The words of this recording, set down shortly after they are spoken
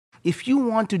If you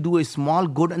want to do a small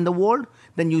good in the world,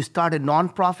 then you start a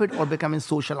non-profit or become a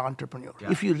social entrepreneur.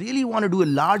 Yeah. If you really want to do a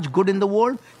large good in the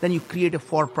world, then you create a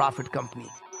for-profit company.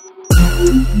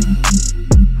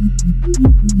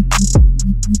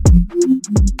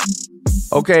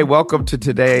 Okay, welcome to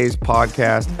today's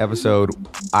podcast episode.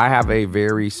 I have a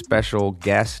very special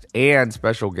guest and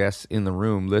special guests in the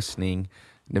room listening.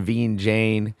 Naveen,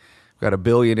 Jain, we've got a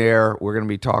billionaire. We're going to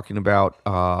be talking about,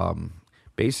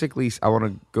 basically, I want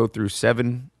to go through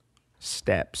 7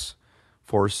 steps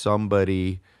for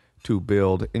somebody to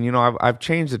build. And, you know, I've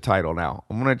changed the title now.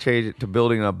 I'm going to change it to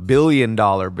building $1 billion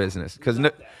business because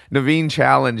Naveen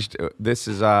challenged. This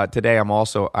is today.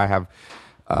 I have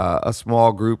a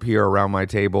small group here around my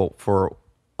table for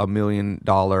 $1 million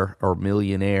or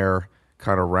millionaire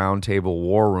kind of round table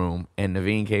war room. And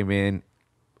Naveen came in,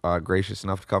 gracious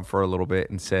enough to come for a little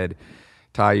bit and said,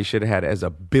 Ty, you should have had it as a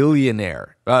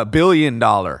billionaire, $1 billion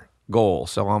goal.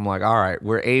 So I'm like, all right,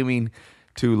 we're aiming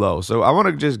too low. So I want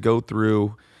to just go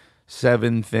through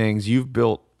 7 things. You've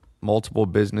built multiple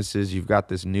businesses. You've got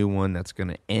this new one that's going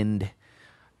to end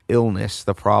illness.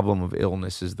 The problem of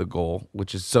illness is the goal,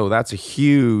 that's a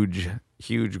huge,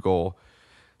 huge goal.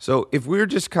 So if we're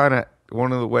just kind of,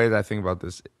 one of the ways I think about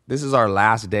this is our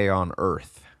last day on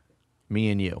earth, me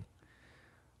and you.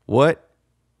 You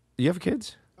have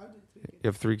kids? I do 3 kids. You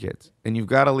have 3 kids. And you've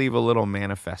got to leave a little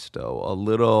manifesto, a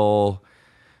little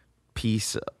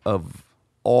piece of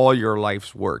all your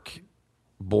life's work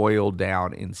boiled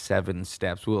down in 7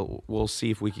 steps. We'll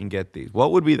see if we can get these.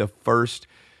 What would be the first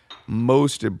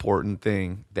most important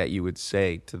thing that you would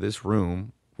say to this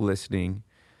room listening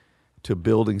to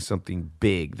building something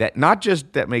big that not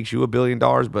just that makes you $1 billion,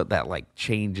 but that like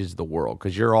changes the world?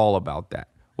 Because you're all about that.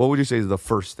 What would you say is the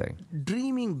first thing?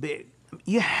 Dreaming big.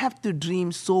 You have to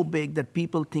dream so big that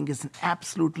people think it's an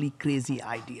absolutely crazy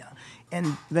idea. And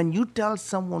when you tell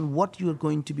someone what you're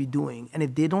going to be doing, and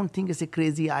if they don't think it's a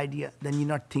crazy idea, then you're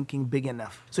not thinking big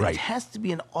enough. So It has to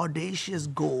be an audacious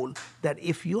goal that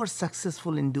if you're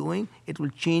successful in doing, it will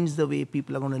change the way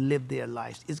people are going to live their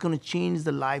lives. It's going to change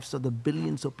the lives of the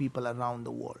billions of people around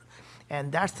the world. And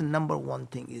that's the number one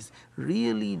thing, is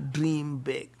really dream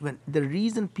big. When the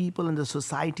reason people in the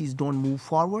societies don't move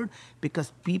forward,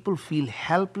 because people feel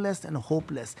helpless and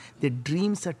hopeless. Their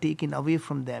dreams are taken away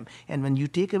from them. And when you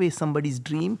take away somebody's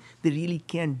dream, they really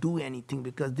can't do anything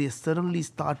because they suddenly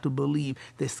start to believe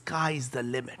the sky is the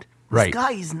limit. Right.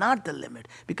 Sky is not the limit,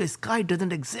 because sky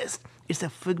doesn't exist. It's a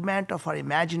figment of our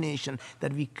imagination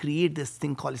that we create this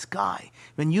thing called sky.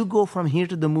 When you go from here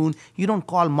to the moon, you don't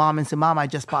call mom and say, Mom, I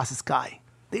just passed the sky.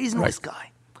 There is no sky.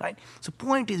 Right? So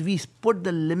point is, we put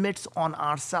the limits on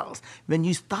ourselves. When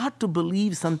you start to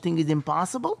believe something is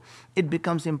impossible, it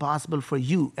becomes impossible for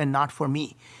you and not for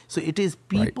me. So it is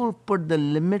people put the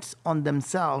limits on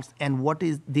themselves and what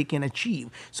is they can achieve.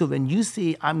 So when you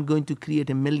say, I'm going to create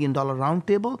 $1 million round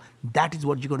table, that is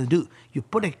what you're going to do. You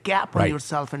put a cap on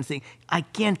yourself and say, I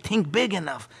can't think big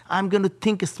enough. I'm going to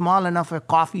think small enough a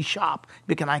coffee shop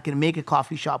because I can make a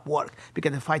coffee shop work.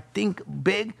 Because if I think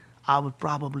big, I would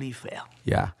probably fail.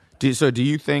 Yeah. So do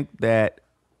you think that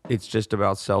it's just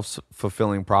about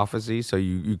self-fulfilling prophecy? So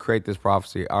you create this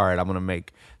prophecy, all right, I'm going to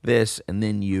make this, and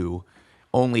then you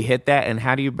only hit that? And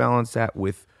how do you balance that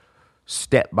with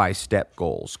step-by-step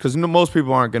goals? Because most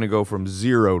people aren't going to go from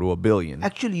 0 to $1 billion.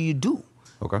 Actually, you do.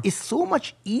 Okay. It's so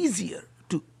much easier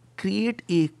to create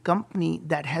a company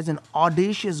that has an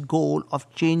audacious goal of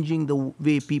changing the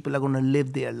way people are going to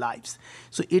live their lives.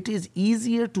 So it is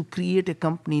easier to create a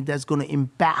company that's going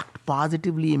to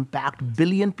positively impact 1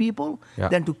 billion people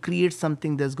than to create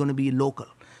something that's going to be local.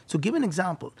 So give an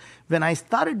example. When I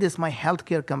started my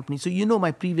healthcare company, so you know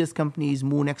my previous company is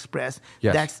Moon Express.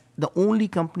 Yes. That's the only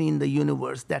company in the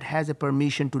universe that has a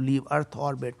permission to leave Earth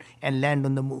orbit and land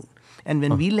on the moon. And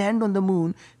when we land on the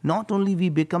moon, not only we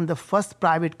become the first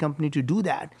private company to do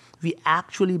that, we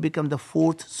actually become the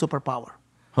 4th superpower.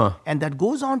 And that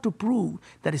goes on to prove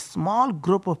that a small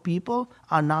group of people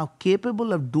are now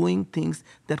capable of doing things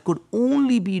that could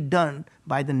only be done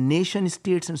by the nation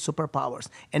states and superpowers.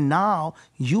 And now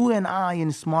you and I and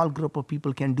a small group of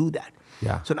people can do that.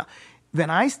 Yeah. So now, when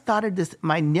I started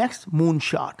my next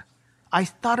moonshot, I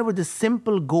started with a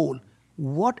simple goal.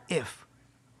 What if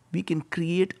we can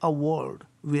create a world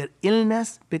where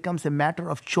illness becomes a matter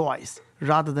of choice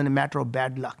rather than a matter of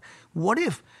bad luck? What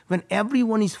if, when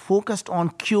everyone is focused on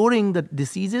curing the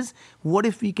diseases, what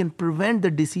if we can prevent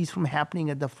the disease from happening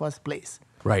at the first place?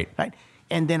 Right.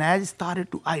 And then I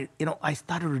started to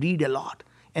read a lot.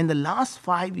 In the last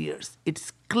 5 years,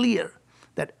 it's clear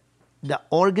that the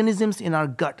organisms in our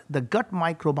gut, the gut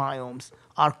microbiomes,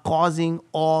 are causing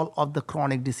all of the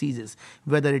chronic diseases,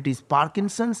 whether it is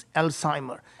Parkinson's,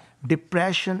 Alzheimer,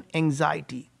 depression,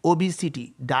 anxiety,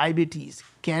 obesity, diabetes,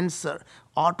 cancer,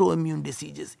 autoimmune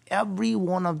diseases. Every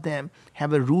one of them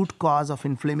have a root cause of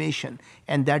inflammation,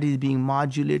 and that is being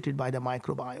modulated by the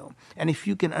microbiome. And if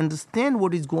you can understand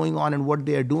what is going on and what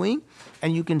they are doing,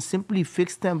 and you can simply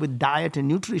fix them with diet and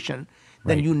nutrition,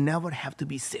 then you never have to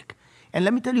be sick. And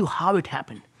let me tell you how it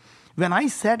happened. When I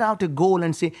set out a goal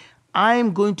and say,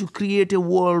 I'm going to create a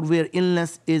world where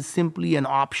illness is simply an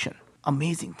option,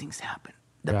 amazing things happen.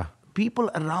 The people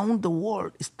around the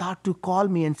world start to call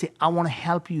me and say, I want to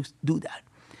help you do that.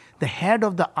 The head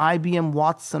of the IBM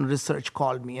Watson research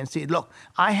called me and said, look,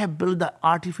 I have built the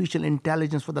artificial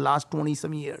intelligence for the last 20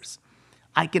 some years.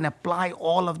 I can apply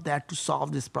all of that to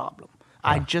solve this problem.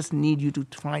 I just need you to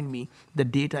find me the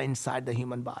data inside the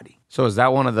human body. So is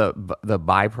that one of the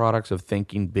byproducts of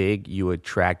thinking big? You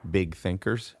attract big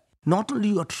thinkers? Not only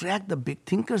you attract the big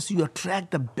thinkers, you attract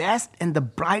the best and the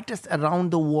brightest around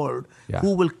the world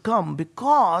who will come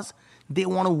because they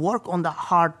want to work on the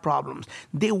hard problems.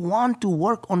 They want to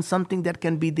work on something that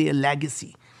can be their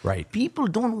legacy. Right. People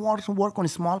don't want to work on a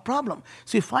small problem.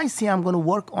 So if I say I'm going to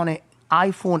work on an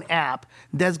iPhone app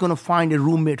that's going to find a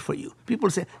roommate for you, people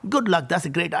say, good luck, that's a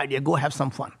great idea, go have some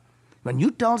fun. When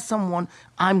you tell someone,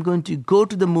 I'm going to go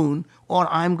to the moon or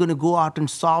I'm going to go out and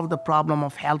solve the problem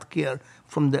of healthcare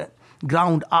from the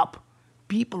ground up,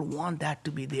 people want that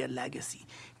to be their legacy.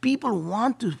 People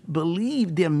want to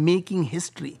believe they're making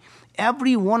history.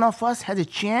 Every one of us has a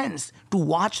chance to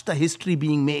watch the history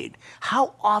being made.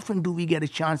 How often do we get a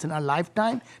chance in our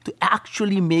lifetime to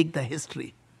actually make the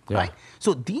history? Right?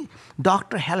 So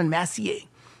Dr. Helen Massier,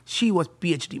 she was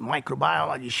PhD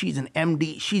microbiology. She's an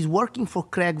MD. She's working for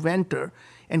Craig Venter,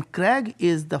 and Craig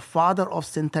is the father of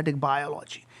synthetic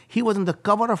biology. He was on the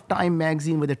cover of Time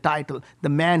magazine with the title, The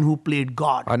Man Who Played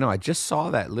God. I know. I just saw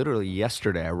that literally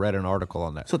yesterday. I read an article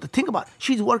on that. So to think about it,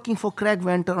 she's working for Craig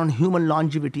Venter on human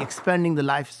longevity, expanding the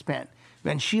lifespan.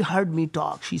 When she heard me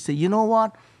talk, she said, you know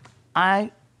what?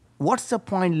 What's the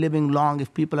point living long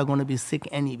if people are going to be sick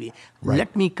anyway? Right.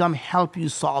 Let me come help you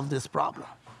solve this problem.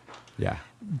 Yeah.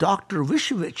 Dr.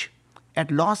 Vishwich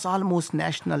at Los Alamos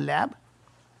National Lab,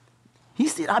 he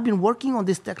said, I've been working on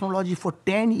this technology for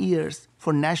 10 years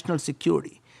for national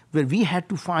security, where we had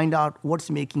to find out what's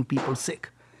making people sick.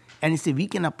 And he said, we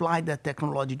can apply that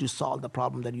technology to solve the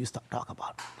problem that you talk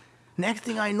about. Next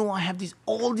thing I know, I have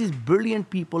all these brilliant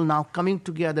people now coming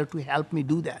together to help me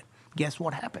do that. Guess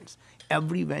what happens?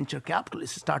 Every venture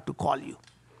capitalist start to call you.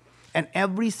 And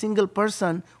every single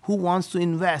person who wants to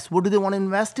invest, what do they want to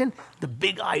invest in? The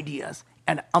big ideas,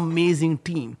 an amazing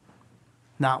team.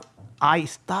 Now, I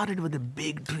started with a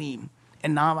big dream,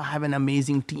 and now I have an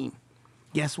amazing team.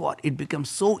 Guess what? It becomes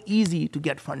so easy to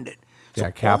get funded. So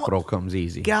capital comes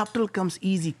easy. Capital comes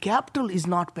easy. Capital is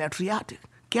not patriotic.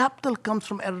 Capital comes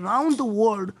from around the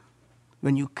world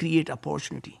when you create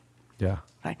opportunity. Yeah.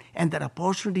 Right? And that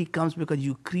opportunity comes because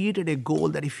you created a goal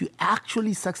that if you're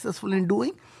actually successful in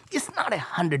doing, it's not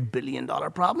 $100 billion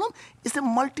problem, it's a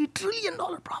multi-trillion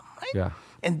dollar problem, right? Yeah.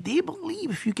 And they believe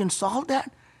if you can solve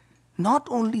that, not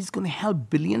only is it going to help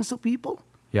billions of people,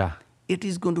 it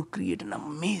is going to create an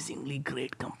amazingly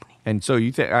great company. And so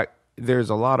you think there's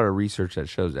a lot of research that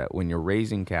shows that when you're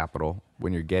raising capital,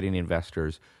 when you're getting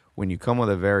investors, when you come with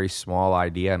a very small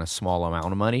idea and a small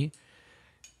amount of money,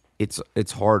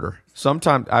 it's harder.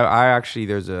 Sometimes I actually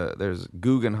there's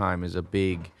Guggenheim is a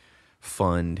big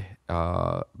fund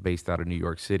based out of New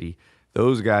York City.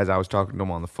 Those guys, I was talking to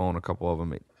them on the phone, a couple of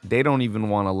them, they don't even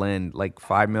want to lend like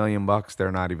 $5 million.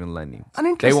 They're not even lending.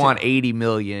 They want 80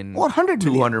 million, or 100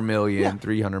 200 million,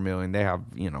 300 million. They have,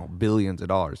 billions of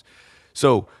dollars.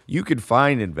 So you could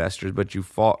find investors, but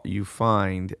you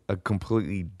find a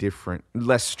completely different,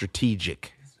 less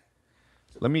strategic.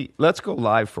 Let's go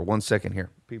live for 1 second here.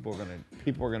 People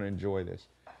are gonna enjoy this.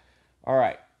 All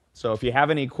right. So if you have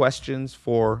any questions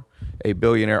for a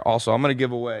billionaire, also I'm gonna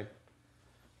give away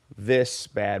this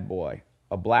bad boy,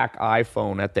 a black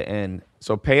iPhone at the end.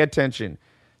 So pay attention.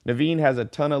 Naveen has a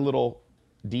ton of little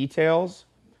details.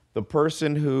 The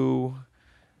person who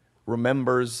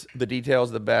remembers the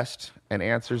details the best and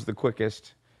answers the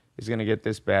quickest is gonna get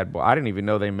this bad boy. I didn't even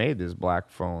know they made this black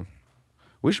phone.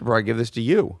 We should probably give this to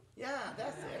you. Yeah,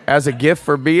 that's it. As a gift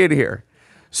for being here.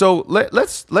 So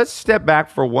let's step back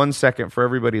for 1 second for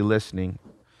everybody listening.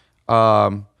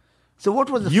 So what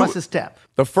was the first step?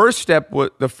 The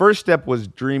first step was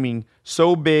dreaming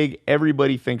so big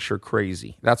everybody thinks you're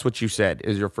crazy. That's what you said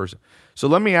is your first. So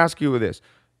let me ask you this.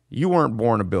 You weren't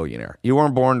born a billionaire. You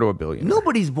weren't born to a billionaire.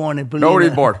 Nobody's born a billionaire.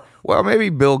 Nobody's born. Well, maybe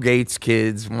Bill Gates'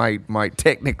 kids might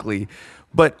technically,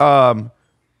 but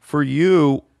for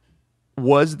you,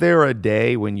 was there a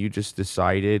day when you just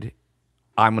decided,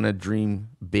 I'm going to dream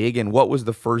big? And what was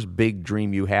the first big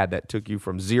dream you had that took you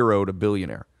from zero to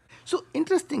billionaire? So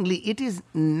interestingly, it is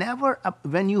never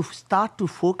when you start to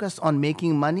focus on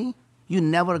making money, you're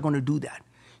never going to do that.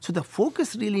 So the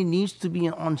focus really needs to be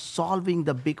on solving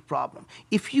the big problem.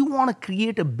 If you want to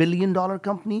create a $1 billion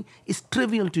company, it's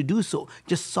trivial to do so.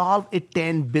 Just solve a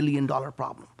 $10 billion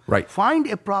problem. Right. Find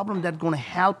a problem that's going to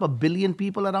help 1 billion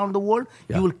people around the world.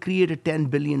 Yeah. You will create a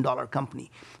 $10 billion company.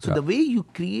 So the way you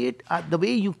create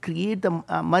the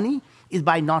money is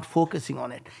by not focusing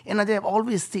on it. And as I've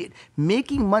always said,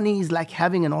 making money is like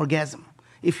having an orgasm.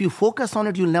 If you focus on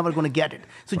it, you're never going to get it.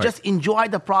 So just enjoy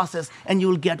the process, and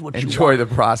you'll get what you want. Enjoy the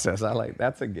process. I like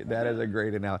that is a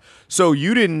great analogy. So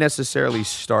you didn't necessarily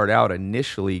start out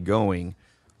initially going,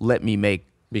 let me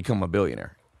become a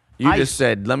billionaire. You just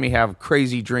said, let me have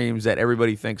crazy dreams that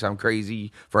everybody thinks I'm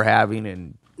crazy for having.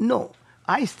 And no,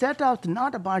 I set out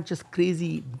not about just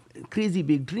crazy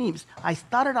big dreams. I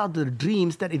started out the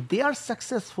dreams that if they are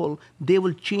successful, they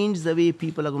will change the way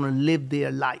people are going to live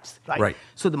their lives. Right.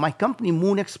 So my company,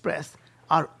 Moon Express,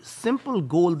 our simple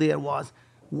goal there was,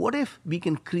 what if we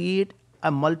can create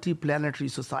a multi-planetary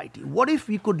society? What if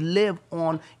we could live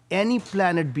on any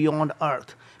planet beyond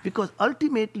Earth? Because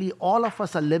ultimately, all of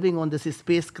us are living on this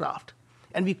spacecraft,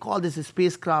 and we call this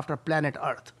spacecraft our planet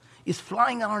Earth. It's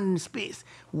flying around in space.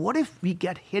 What if we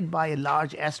get hit by a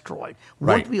large asteroid?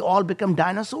 Won't we all become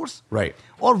dinosaurs? Right.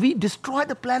 Or we destroy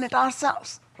the planet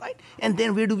ourselves, right? And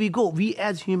then where do we go? We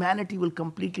as humanity will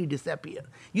completely disappear.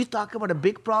 You talk about a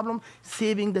big problem,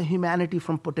 saving the humanity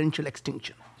from potential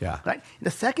extinction. Yeah. Right?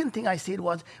 The second thing I said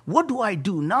was, what do I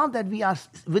do now that we are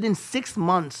within 6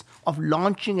 months of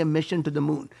launching a mission to the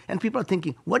moon? And people are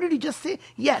thinking, what did he just say?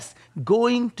 Yes,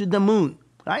 going to the moon.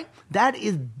 Right? That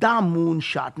is the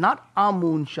moonshot, not a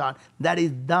moonshot. That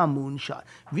is the moonshot.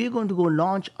 We are going to go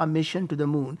launch a mission to the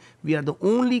moon. We are the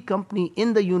only company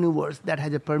in the universe that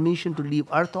has a permission to leave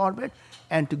Earth orbit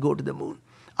and to go to the moon.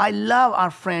 I love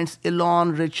our friends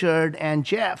Elon, Richard, and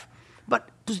Jeff, but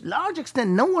to a large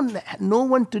extent, no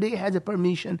one today has a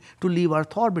permission to leave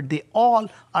Earth orbit. They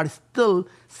all are still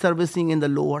servicing in the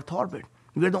low Earth orbit.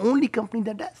 We are the only company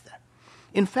that does that.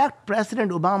 In fact, President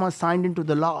Obama signed into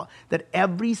the law that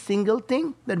every single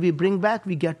thing that we bring back,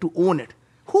 we get to own it.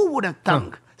 Who would have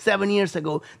thunk 7 years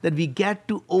ago that we get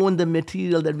to own the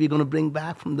material that we're going to bring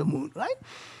back from the moon, right?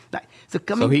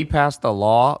 So he passed a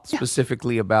law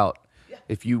specifically about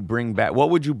if you bring back, what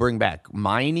would you bring back?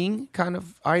 Mining kind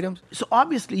of items? So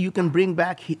obviously you can bring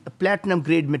back platinum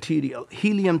grade material,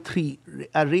 helium-3,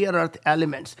 rare earth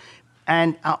elements.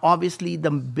 And obviously,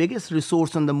 the biggest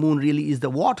resource on the moon really is the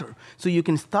water. So you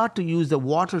can start to use the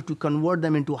water to convert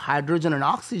them into hydrogen and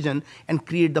oxygen and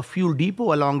create the fuel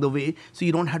depot along the way, so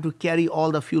you don't have to carry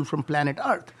all the fuel from planet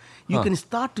Earth. You can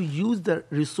start to use the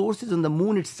resources on the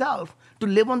moon itself to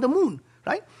live on the moon,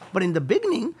 right? But in the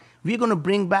beginning, we're going to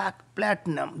bring back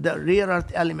platinum, the rare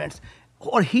earth elements,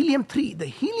 or helium-3. The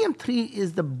helium-3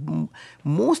 is the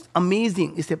most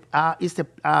amazing. It's a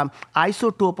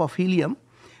isotope of helium,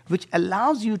 which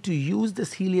allows you to use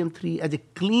this helium-3 as a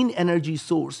clean energy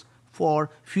source for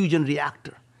fusion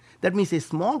reactor. That means a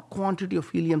small quantity of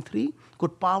helium-3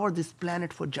 could power this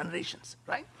planet for generations,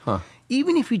 right?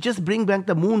 Even if we just bring back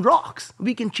the moon rocks,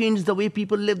 we can change the way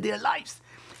people live their lives,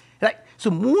 right? So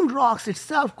moon rocks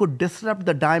itself could disrupt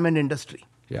the diamond industry,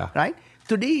 right?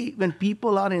 Today, when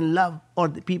people are in love or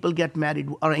the people get married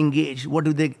or engaged, what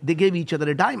do they give each other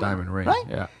a diamond. Diamond ring, right?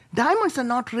 Yeah. Diamonds are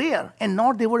not rare, and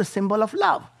nor they were a symbol of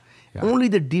love. Yeah. Only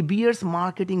the De Beers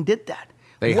marketing did that.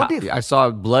 I saw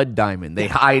blood diamond. They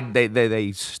hide.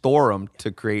 They store them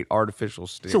to create artificial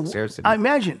scarcity. I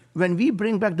imagine when we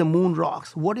bring back the moon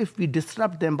rocks, what if we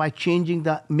disrupt them by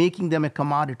making them a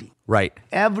commodity? Right.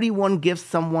 Everyone gives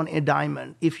someone a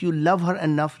diamond. If you love her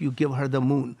enough, you give her the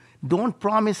moon. Don't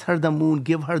promise her the moon.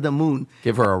 Give her the moon.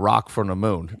 Give her a rock from the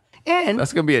moon. And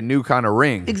that's going to be a new kind of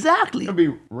ring. Exactly. It's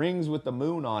going to be rings with the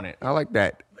moon on it. I like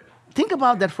that. Think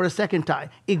about that for a second, Ty.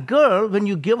 A girl, when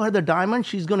you give her the diamond,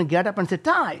 she's going to get up and say,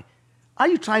 Ty, are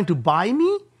you trying to buy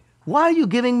me? Why are you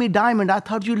giving me diamond? I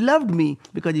thought you loved me.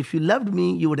 Because if you loved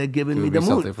me, you would have given me the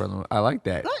moon. I like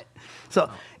that. Right. So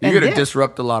you're going to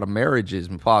disrupt a lot of marriages,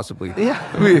 possibly.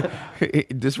 Yeah.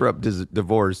 Disrupt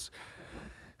divorce.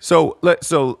 So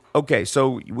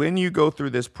when you go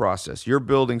through this process, you're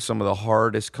building some of the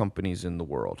hardest companies in the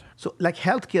world. So like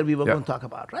healthcare we were going to talk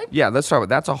about, right? Yeah, let's talk about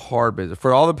that's a hard business.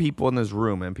 For all the people in this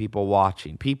room and people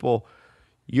watching,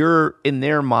 you're in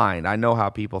their mind. I know how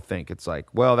people think. It's like,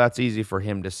 well, that's easy for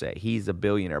him to say. He's a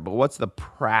billionaire. But what's the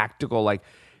practical, like,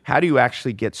 how do you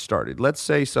actually get started? Let's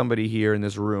say somebody here in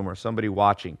this room or somebody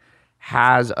watching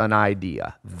has an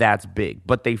idea that's big,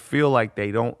 but they feel like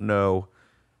they don't know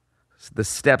the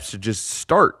steps to just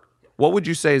start. What would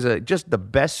you say is just the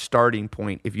best starting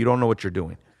point if you don't know what you're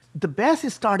doing? The best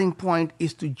starting point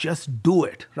is to just do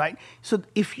it, right? So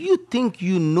if you think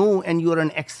you know and you're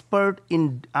an expert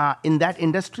in that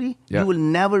industry, Yeah. you will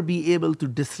never be able to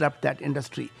disrupt that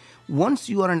industry. Once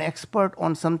you are an expert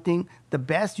on something, the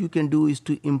best you can do is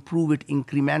to improve it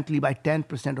incrementally by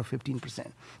 10% or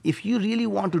 15%. If you really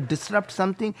want to disrupt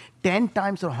something 10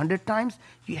 times or 100 times,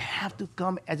 you have to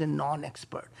come as a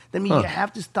non-expert. That means you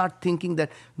have to start thinking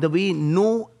that the way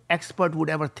no expert would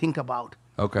ever think about.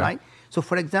 Okay. Right? So,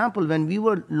 for example, when we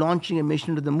were launching a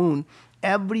mission to the moon,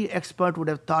 every expert would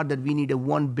have thought that we need a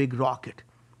one big rocket.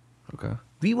 Okay.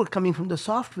 We were coming from the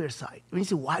software side. When you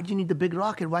say, why do you need the big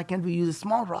rocket? Why can't we use a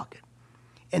small rocket?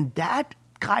 And that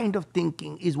kind of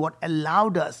thinking is what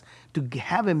allowed us to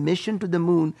have a mission to the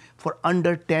moon for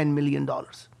under $10 million,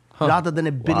 rather than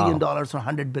 $1 billion or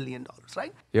 $100 billion,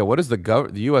 right? Yeah, what is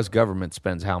the U.S. government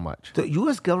spends how much? The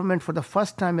U.S. government, for the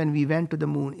first time when we went to the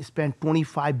moon, spent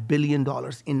 $25 billion in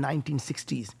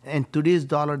 1960s. And today's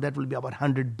dollar, that will be about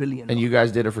 $100 billion. And you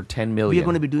guys did it for $10 million. We're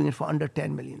going to be doing it for under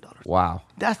 $10 million. Wow.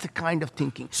 That's the kind of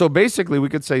thinking. So basically, we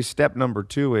could say step number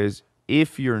 2 is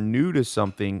if you're new to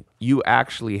something, you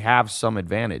actually have some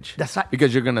advantage. That's right.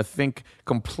 Because you're going to think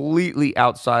completely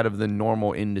outside of the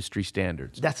normal industry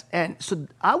standards. And so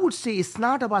I would say it's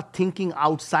not about thinking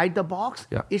outside the box.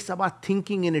 Yeah. It's about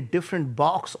thinking in a different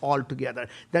box altogether.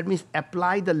 That means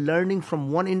apply the learning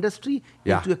from one industry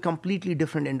into a completely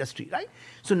different industry, right?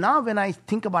 So now when I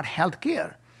think about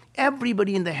healthcare,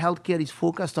 everybody in the healthcare is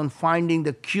focused on finding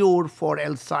the cure for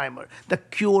Alzheimer, the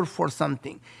cure for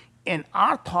something. And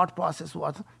our thought process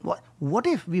was, what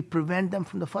if we prevent them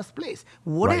from the first place?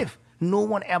 What if no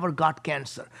one ever got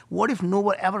cancer? What if no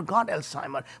one ever got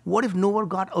Alzheimer? What if no one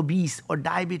got obese or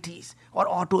diabetes or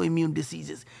autoimmune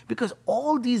diseases? Because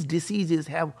all these diseases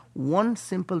have one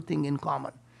simple thing in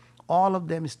common. All of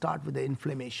them start with the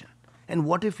inflammation. And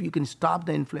what if you can stop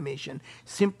the inflammation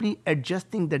simply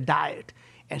adjusting the diet,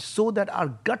 and so that our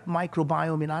gut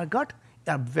microbiome in our gut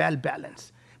are well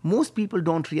balanced? Most people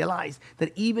don't realize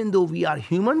that even though we are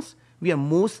humans, we are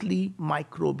mostly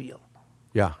microbial.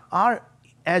 Yeah.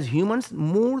 As humans,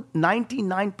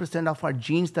 99% of our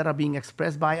genes that are being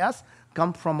expressed by us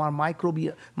come from our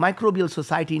microbial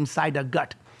society inside our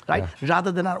gut, right?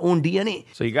 Rather than our own DNA.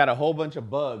 So you got a whole bunch of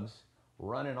bugs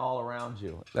running all around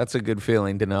you. That's a good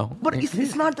feeling to know. But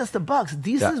it's not just the bugs.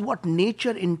 This is what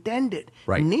nature intended.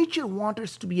 Right. Nature wants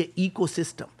us to be an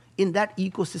ecosystem. In that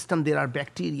ecosystem, there are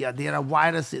bacteria, there are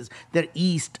viruses, there are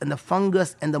yeast and the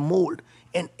fungus and the mold.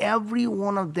 And every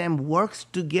one of them works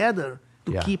together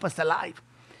to keep us alive.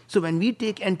 So when we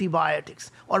take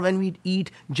antibiotics, or when we eat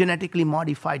genetically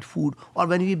modified food, or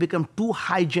when we become too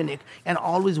hygienic and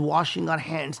always washing our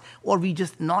hands, or we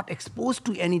just not exposed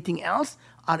to anything else,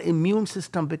 our immune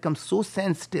system becomes so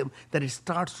sensitive that it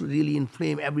starts to really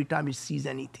inflame every time it sees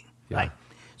anything, right?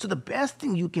 So the best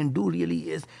thing you can do really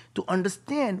is to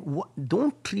understand,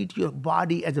 don't treat your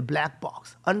body as a black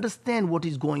box. Understand what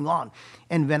is going on.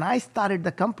 And when I started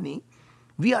the company,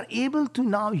 we are able to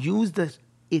now use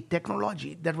a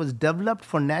technology that was developed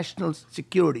for national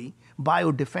security,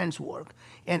 biodefense work,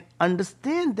 and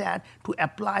understand that to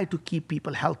apply to keep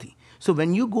people healthy. So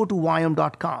when you go to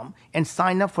Viome.com and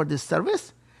sign up for this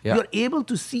service, you're able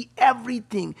to see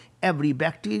everything, every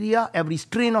bacteria, every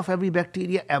strain of every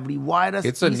bacteria, every virus.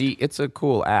 It's a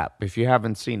cool app if you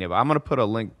haven't seen it. I'm going to put a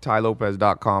link,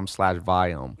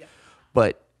 tylopez.com/Viome.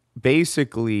 But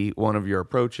basically, one of your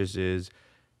approaches is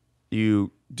you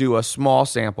do a small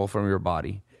sample from your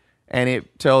body, and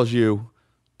it tells you,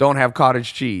 don't have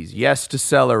cottage cheese. Yes to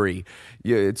celery.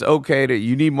 It's okay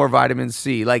you need more vitamin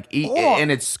C. And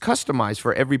it's customized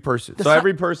for every person. So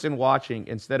every person watching,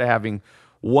 instead of having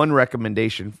one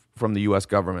recommendation from the U.S.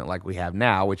 government like we have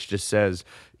now, which just says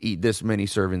eat this many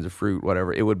servings of fruit,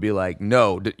 whatever, it would be like,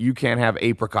 no, you can't have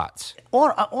apricots.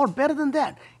 Or better than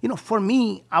that, for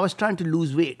me, I was trying to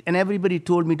lose weight, and everybody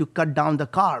told me to cut down the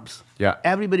carbs. Yeah.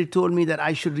 Everybody told me that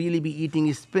I should really be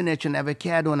eating spinach and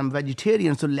avocado, and I'm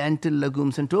vegetarian, so lentil,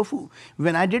 legumes, and tofu.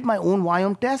 When I did my own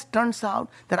Viome test, turns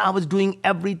out that I was doing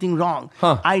everything wrong.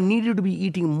 I needed to be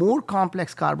eating more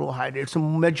complex carbohydrates, so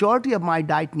majority of my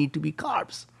diet need to be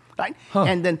carbs, right?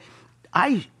 And then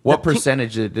what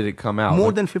percentage did it come out?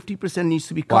 More than 50% needs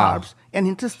to be carbs. And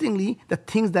interestingly, the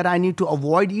things that I need to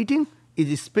avoid eating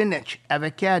is spinach,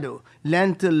 avocado,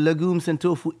 lentil, legumes, and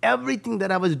tofu. Everything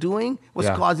that I was doing was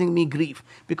causing me grief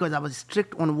because I was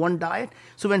strict on one diet.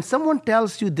 So when someone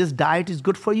tells you this diet is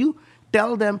good for you,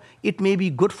 tell them it may be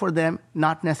good for them,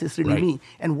 not necessarily me.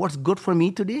 And what's good for me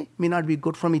today may not be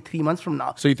good for me 3 months from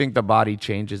now. So you think the body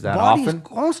changes that body often? Is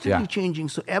constantly changing.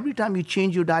 So every time you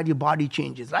change your diet, your body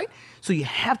changes, right? So you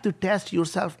have to test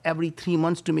yourself every 3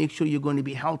 months to make sure you're going to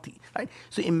be healthy, right?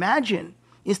 So imagine,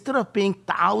 instead of paying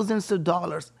thousands of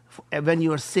dollars when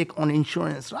you are sick on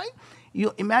insurance, right?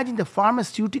 You imagine the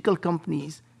pharmaceutical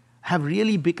companies have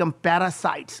really become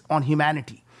parasites on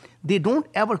humanity. They don't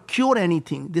ever cure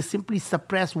anything. They simply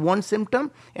suppress one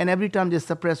symptom, and every time they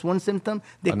suppress one symptom,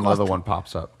 another one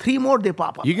pops up. 3 more, they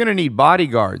pop up. You're going to need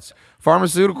bodyguards.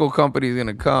 Pharmaceutical companies going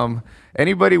to come.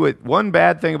 Anybody with one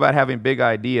bad thing about having big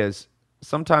ideas,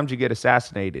 sometimes you get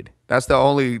assassinated. That's the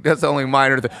only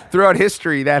minor thing. Throughout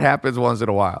history, that happens once in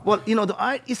a while. Well,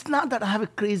 it's not that I have a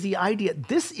crazy idea.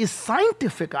 This is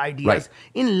scientific ideas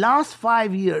in last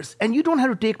 5 years. And you don't have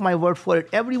to take my word for it.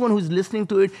 Everyone who's listening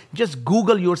to it, just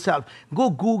Google yourself. Go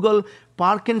Google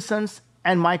Parkinson's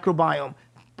and microbiome.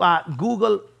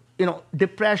 Google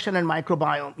depression and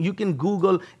microbiome. You can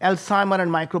Google Alzheimer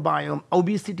and microbiome,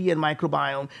 obesity and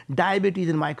microbiome, diabetes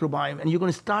and microbiome, and you're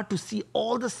going to start to see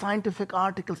all the scientific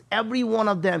articles, every one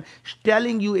of them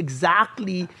telling you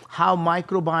exactly how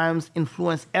microbiomes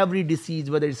influence every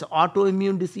disease, whether it's an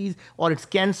autoimmune disease or it's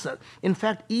cancer. In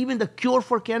fact, even the cure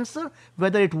for cancer,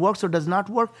 whether it works or does not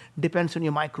work, depends on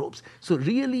your microbes. So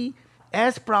really,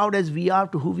 as proud as we are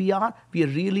to who we are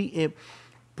really a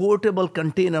portable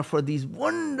container for these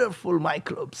wonderful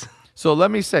microbes. So let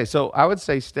me say, I would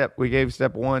say we gave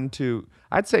step 1, 2,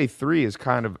 I'd say 3 is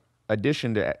kind of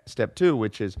addition to step 2,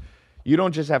 which is you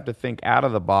don't just have to think out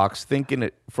of the box, thinking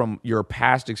it from your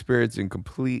past experience in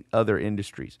complete other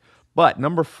industries. But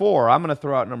number 4, I'm going to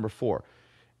throw out number 4.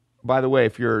 By the way,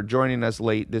 if you're joining us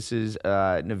late, this is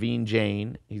Naveen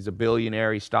Jain. He's a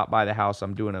billionaire. He stopped by the house.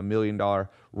 I'm doing $1 million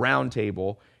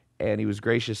roundtable. And he was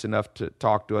gracious enough to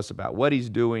talk to us about what he's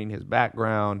doing, his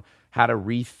background, how to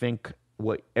rethink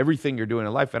everything you're doing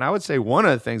in life. And I would say one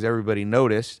of the things everybody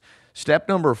noticed, step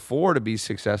number 4 to be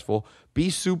successful,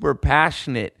 be super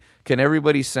passionate. Can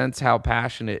everybody sense how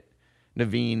passionate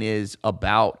Naveen is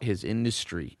about his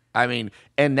industry? I mean,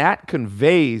 and that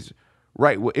conveys,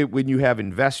 right, when you have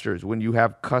investors, when you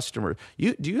have customers.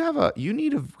 We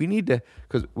need to,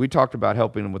 because we talked about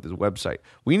helping him with his website.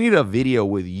 We need a video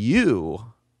with you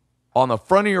on the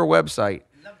front of your website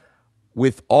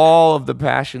with all of the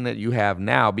passion that you have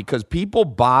now, because people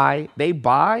buy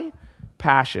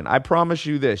passion. I promise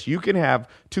you this, you can have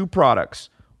 2 products.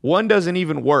 One doesn't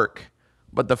even work,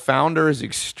 but the founder is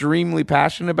extremely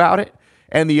passionate about it.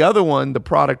 And the other one, the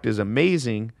product is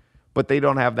amazing, but they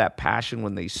don't have that passion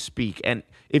when they speak. And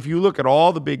if you look at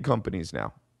all the big companies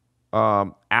now,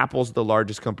 Apple's the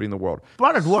largest company in the world.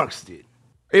 Product works, dude.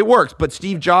 It works, but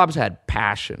Steve Jobs had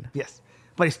passion. Yes.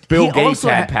 But Bill Gates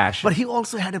had passion. But he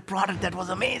also had a product that was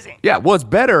amazing. Yeah, well, it's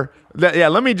better.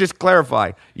 Let me just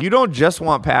clarify. You don't just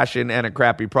want passion and a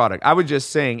crappy product. I was just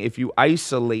saying if you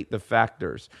isolate the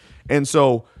factors. And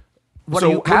so,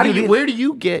 where do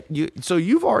you get, so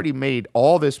you've already made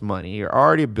all this money. You're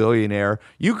already a billionaire.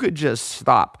 You could just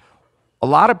stop. A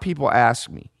lot of people ask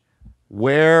me,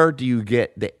 where do you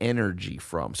get the energy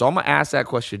from? So I'm going to ask that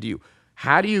question to you.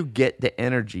 How do you get the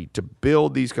energy to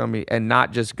build these companies and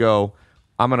not just go,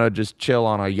 I'm going to just chill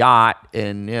on a yacht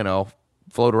and,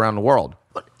 float around the world?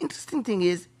 But interesting thing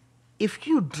is, if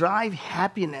you drive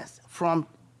happiness from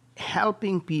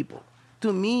helping people,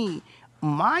 to me,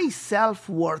 my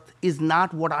self-worth is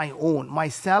not what I own. My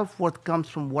self-worth comes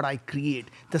from what I create.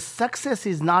 The success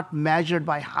is not measured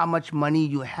by how much money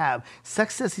you have.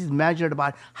 Success is measured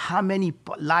by how many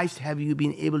lives have you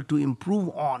been able to improve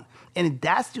on. And if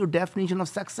that's your definition of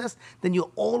success, then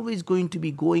you're always going to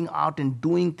be going out and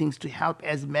doing things to help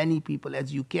as many people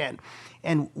as you can.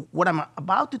 And what I'm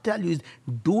about to tell you is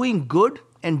doing good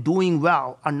and doing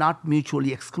well are not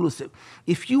mutually exclusive.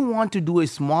 If you want to do a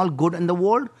small good in the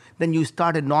world, then you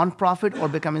start a nonprofit or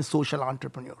become a social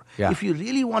entrepreneur. Yeah. If you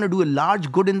really want to do a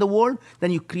large good in the world, then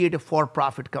you create a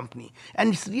for-profit company.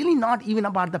 And it's really not even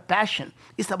about the passion.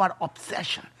 It's about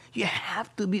obsession. You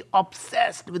have to be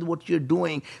obsessed with what you're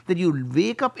doing, that you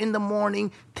wake up in the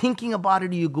morning thinking about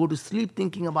it, you go to sleep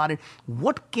thinking about it.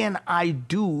 What can I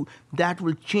do that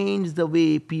will change the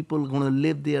way people are going to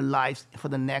live their lives for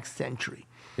the next century?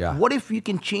 Yeah. What if we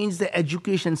can change the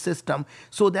education system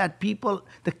so that people,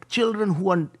 the children who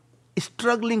are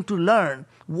struggling to learn,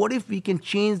 what if we can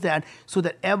change that so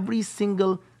that every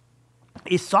single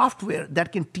a software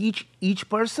that can teach each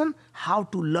person how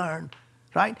to learn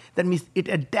right? That means it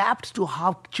adapts to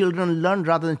how children learn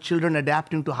rather than children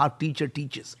adapting to how teacher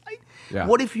teaches, right? Yeah.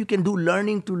 What if you can do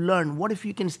learning to learn? What if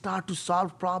you can start to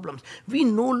solve problems? We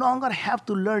no longer have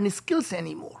to learn skills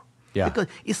anymore. Yeah. Because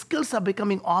skills are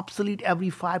becoming obsolete every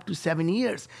 5 to 7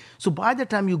 years. So by the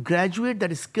time you graduate,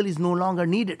 that skill is no longer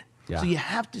needed. Yeah. So you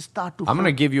have to start to... I'm going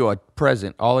to give you a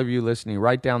present. All of you listening,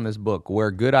 write down this book, Where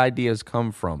Good Ideas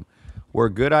Come From. Where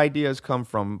Good Ideas Come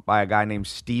From, by a guy named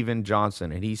Steven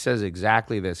Johnson. And he says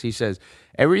exactly this. He says,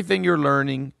 everything you're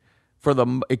learning,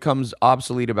 it comes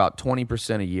obsolete about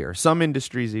 20% a year. Some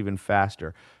industries even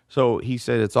faster. So he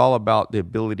said it's all about the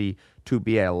ability to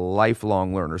be a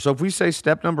lifelong learner. So if we say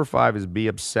step number 5 is be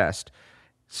obsessed,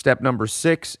 step number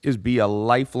 6 is be a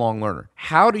lifelong learner.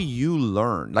 How do you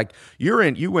learn? Like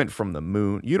you went from the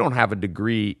moon. You don't have a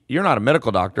degree. You're not a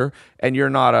medical doctor, and you're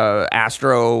not a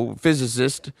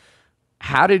astrophysicist.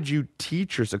 How did you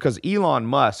teach yourself? Because Elon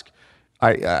Musk,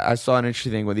 I saw an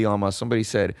interesting thing with Elon Musk. Somebody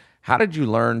said, how did you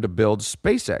learn to build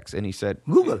SpaceX? And he said,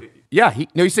 Google. Yeah,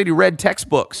 he said he read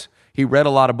textbooks. He read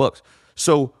a lot of books.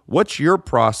 So what's your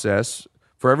process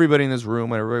for everybody in this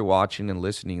room and everybody watching and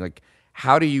listening? Like,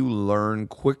 how do you learn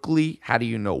quickly? How do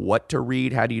you know what to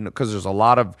read? How do you know? Because there's a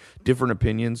lot of different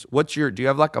opinions. Do you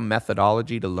have like a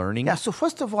methodology to learning? Yeah, so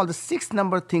first of all, the 6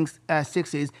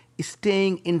 is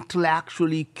staying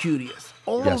intellectually curious.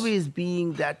 Always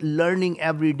being that learning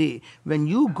every day. When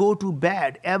you go to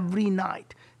bed every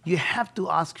night, you have to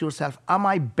ask yourself, am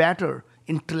I better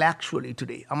intellectually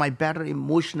today? Am I better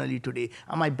emotionally today?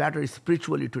 Am I better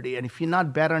spiritually today? And if you're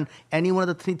not better on any one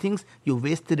of the 3 things, you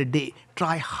wasted a day.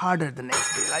 Try harder the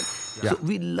next day, right? Yeah. So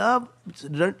we love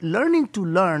learning to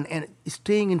learn, and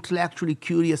staying intellectually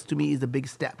curious to me is the big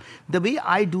step. The way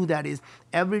I do that is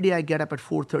every day I get up at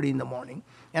 4:30 in the morning,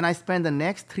 and I spend the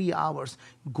next 3 hours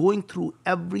going through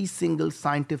every single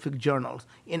scientific journals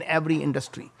in every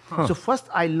industry. So first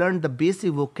I learned the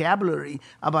basic vocabulary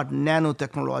about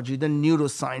nanotechnology, the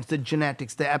neuroscience, the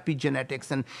genetics, the epigenetics,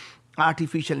 and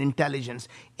artificial intelligence.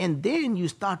 And then you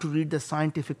start to read the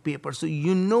scientific papers. So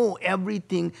you know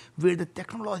everything where the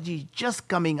technology is just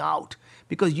coming out.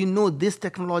 Because you know this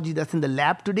technology that's in the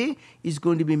lab today is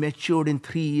going to be matured in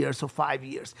 3 years or 5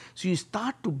 years. So you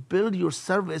start to build your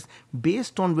service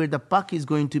based on where the puck is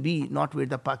going to be, not where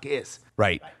the puck is.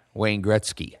 Right. Wayne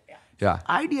Gretzky. Yeah.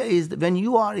 Idea is that when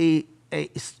you are a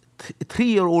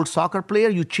 3-year-old soccer player,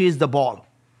 you chase the ball.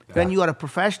 When you are a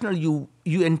professional, you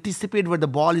anticipate where the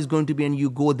ball is going to be and you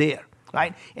go there,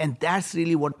 right? And that's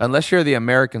really what... Unless you're the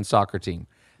American soccer team,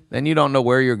 then you don't know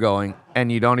where you're going,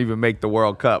 and you don't even make the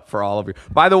World Cup for all of you.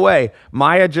 By the way,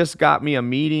 Maya just got me a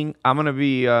meeting. I'm going to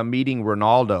be meeting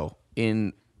Ronaldo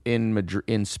in Madrid,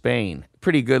 in Spain.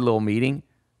 Pretty good little meeting.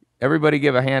 Everybody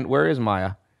give a hand. Where is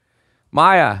Maya?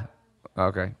 Maya.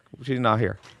 Okay. She's not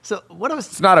here. So what I was...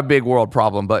 It's not a big world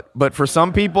problem, but for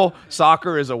some people,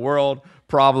 soccer is a world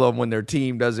problem when their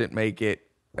team doesn't make it,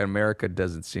 and America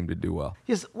doesn't seem to do well.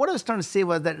 Yes, what I was trying to say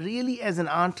was that really as an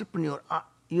entrepreneur,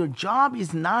 your job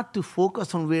is not to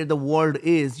focus on where the world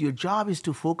is. Your job is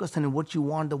to focus on what you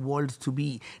want the world to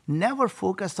be. Never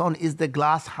focus on, is the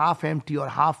glass half empty or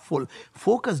half full?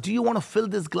 Focus, do you want to fill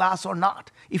this glass or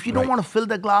not? If you don't want to fill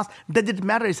the glass, does it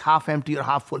matter is half empty or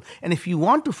half full? And if you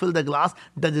want to fill the glass,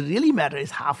 does it really matter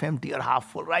is half empty or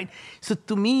half full, right? So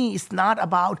to me, it's not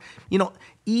about,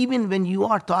 even when you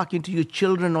are talking to your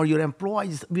children or your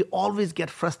employees, we always get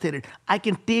frustrated. I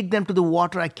can take them to the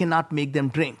water, I cannot make them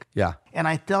drink. Yeah. And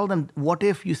I tell them, what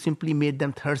if you simply made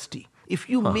them thirsty? If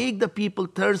you make the people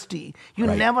thirsty, you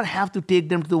never have to take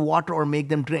them to the water or make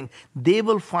them drink. They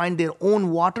will find their own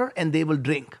water and they will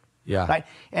drink. Yeah. Right?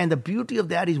 And the beauty of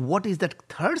that is, what is that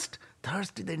thirst?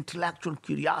 Thirst is the intellectual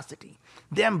curiosity.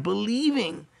 Them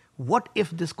believing, what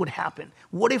if this could happen?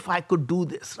 What if I could do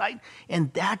this, right?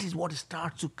 And that is what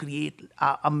starts to create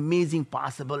amazing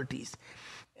possibilities.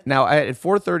 Now, at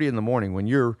 4:30 in the morning, when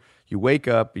you wake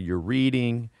up, you're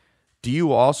reading, do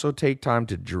you also take time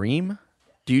to dream?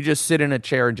 Do you just sit in a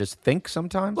chair and just think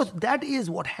sometimes? But that is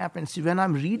what happens. When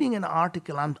I'm reading an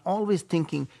article, I'm always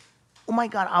thinking, oh my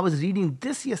God, I was reading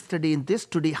this yesterday and this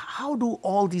today. How do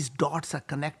all these dots are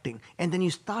connecting? And then you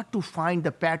start to find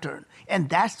the pattern. And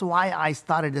that's why I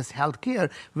started this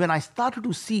healthcare. When I started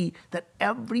to see that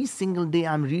every single day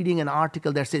I'm reading an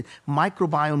article that says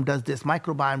microbiome does this,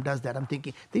 microbiome does that, I'm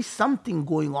thinking there's something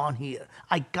going on here.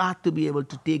 I got to be able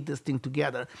to take this thing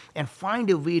together and find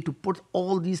a way to put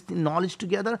all these knowledge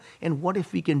together. And what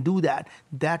if we can do that?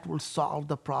 That will solve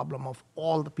the problem of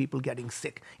all the people getting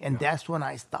sick. And that's when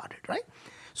I started, right?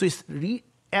 So it's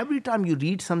every time you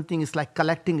read something, it's like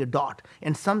collecting a dot.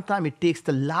 And sometimes it takes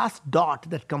the last dot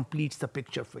that completes the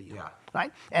picture for you,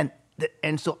 right? And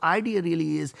And so idea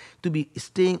really is to be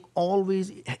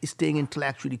always staying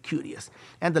intellectually curious.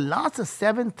 And the last, the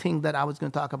seventh thing that I was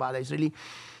going to talk about is really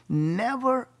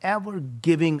never ever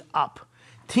giving up.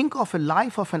 Think of a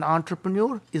life of an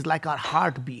entrepreneur is like our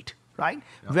heartbeat, right?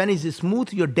 Yep. When it's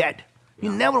smooth, you're dead. Yeah.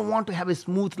 You never want to have a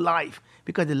smooth life,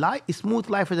 because a smooth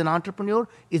life as an entrepreneur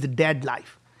is a dead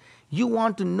life. You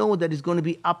want to know that it's going to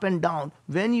be up and down.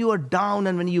 When you are down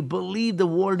and when you believe the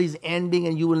world is ending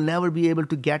and you will never be able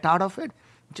to get out of it,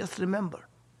 just remember,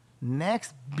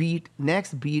 next beat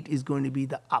is going to be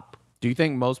the up. Do you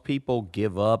think most people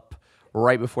give up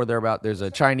right before they're about, there's a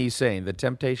Chinese saying, the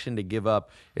temptation to give up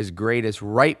is greatest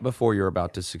right before you're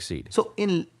about to succeed. So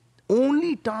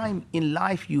only time in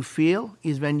life you fail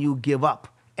is when you give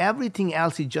up. Everything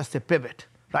else is just a pivot.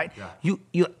 Right? Yeah.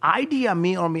 Your idea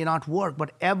may or may not work,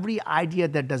 but every idea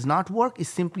that does not work is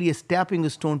simply a stepping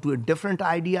stone to a different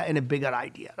idea and a bigger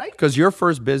idea, right? Because your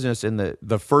first business in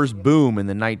the first boom in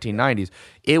the 1990s,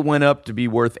 it went up to be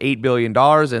worth $8 billion,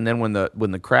 and then when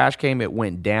the crash came, it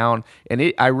went down.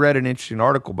 And I read an interesting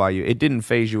article by you. It didn't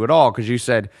phase you at all, because you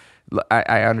said,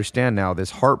 I understand now this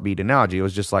heartbeat analogy. It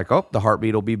was just like, oh, the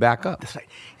heartbeat will be back up. That's right.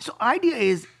 So idea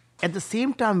is, at the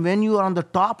same time, when you are on the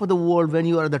top of the world, when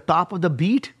you are at the top of the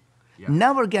beat,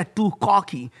 never get too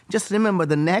cocky. Just remember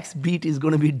the next beat is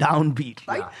going to be downbeat,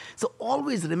 right? Yeah. So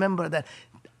always remember that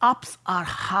ups are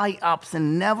high ups,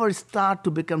 and never start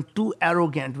to become too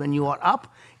arrogant when you are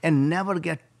up, and never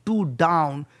get too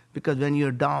down, because when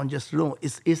you're down, just know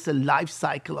it's a life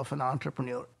cycle of an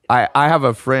entrepreneur. I have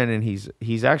a friend, and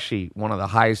he's actually one of the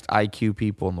highest IQ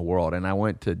people in the world, and I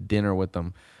went to dinner with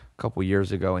him a couple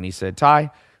years ago, and he said,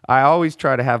 Ty, I always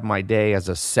try to have my day as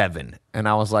a 7. And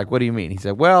I was like, what do you mean? He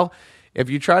said, well, if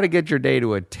you try to get your day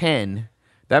to a 10,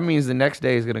 that means the next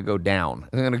day is going to go down.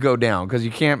 It's going to go down because you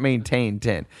can't maintain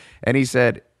 10. And he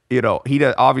said, he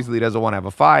obviously doesn't want to have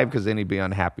a 5, because then he'd be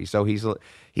unhappy. So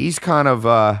he's kind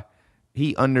of,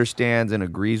 he understands and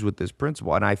agrees with this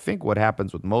principle. And I think what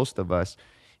happens with most of us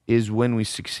is when we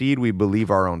succeed, we believe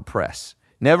our own press.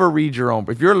 Never read your own.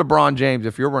 If you're LeBron James,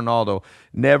 if you're Ronaldo,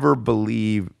 never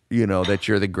believe that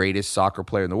you're the greatest soccer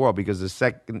player in the world, because the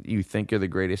second you think you're the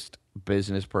greatest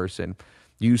business person,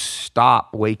 you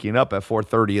stop waking up at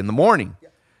 4:30 in the morning. Yeah.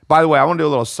 By the way, I want to do a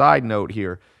little side note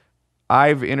here.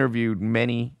 I've interviewed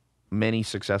many, many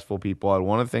successful people, and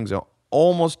one of the things that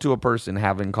almost to a person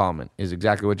have in common is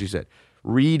exactly what you said.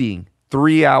 Reading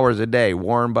 3 hours a day.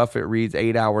 Warren Buffett reads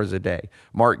 8 hours a day.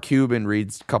 Mark Cuban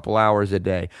reads a couple hours a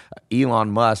day.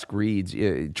 Elon Musk reads.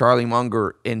 Charlie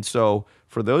Munger. And so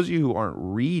for those of you who aren't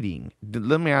reading,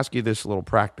 let me ask you this little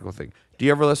practical thing. Do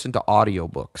you ever listen to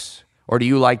audiobooks, or do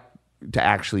you like to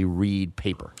actually read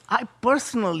paper? I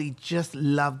personally just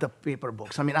love the paper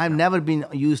books. I mean, I've never been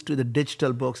used to the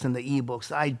digital books and the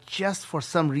e-books. For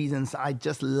some reasons, I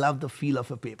just love the feel of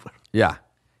a paper. Yeah.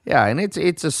 Yeah, and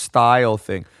it's a style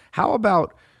thing. How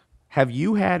about, have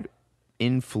you had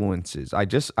influences?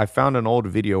 I found an old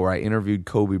video where I interviewed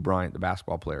Kobe Bryant, the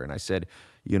basketball player, and I said,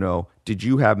 did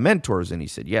you have mentors? And he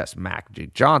said, yes,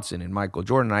 Magic Johnson and Michael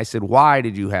Jordan. And I said, why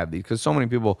did you have these? Because so many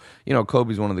people,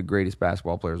 Kobe's one of the greatest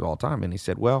basketball players of all time. And he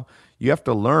said, well, you have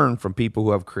to learn from people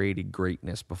who have created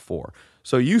greatness before.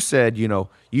 So you said,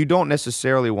 you don't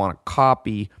necessarily want to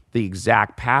copy the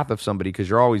exact path of somebody, because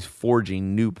you're always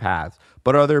forging new paths.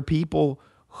 But are there people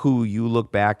who you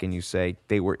look back and you say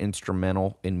they were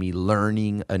instrumental in me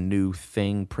learning a new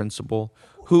principle?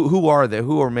 Who are they?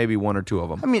 Who are maybe one or two of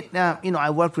them? I mean, I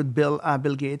worked with Bill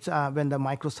Gates when the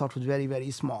Microsoft was very, very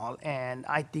small. And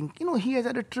I think, he has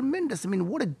had a tremendous,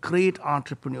 what a great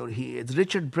entrepreneur he is.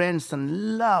 Richard Branson,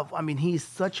 he's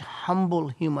such a humble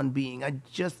human being. I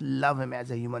just love him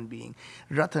as a human being.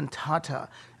 Ratan Tata.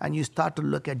 And you start to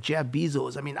look at Jeff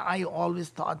Bezos. I always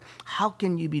thought, how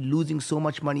can you be losing so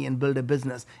much money and build a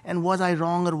business? And was I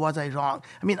wrong or was I wrong?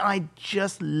 I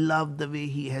just love the way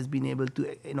he has been able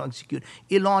to execute.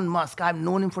 Elon Musk, I've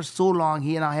known him for so long.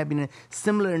 He and I have been in a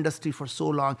similar industry for so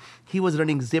long. He was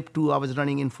running Zip2, I was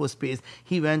running InfoSpace.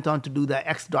 He went on to do the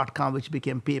X.com, which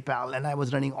became PayPal, and I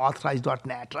was running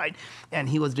Authorize.net, right? And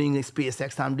he was doing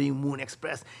SpaceX, I'm doing Moon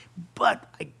Express. But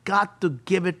I got to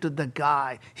give it to the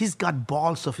guy. He's got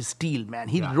balls of steel, man.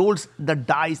 He rolls the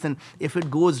dice, and if it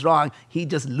goes wrong, he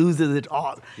just loses it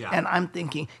all. Yeah. And I'm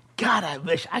thinking, God, I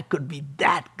wish I could be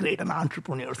that great an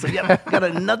entrepreneur. So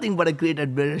got nothing but a great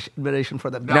admiration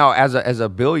for that guy. Now, as a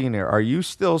billionaire, are you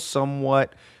still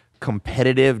somewhat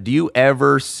competitive? Do you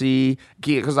ever see,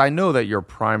 because I know that your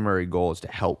primary goal is to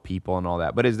help people and all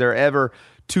that, but is there ever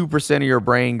 2% of your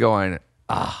brain going,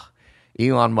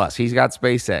 Elon Musk, he's got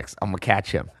SpaceX, I'm going to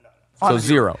catch him? So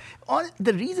zero.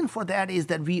 The reason for that is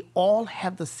that we all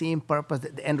have the same purpose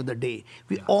at the end of the day.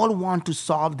 We all want to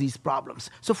solve these problems.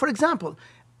 So, for example,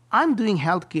 I'm doing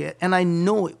healthcare, and I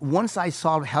know once I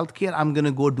solve healthcare, I'm going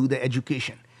to go do the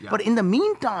education. Yeah. But in the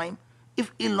meantime,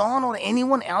 if Elon or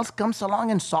anyone else comes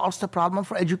along and solves the problem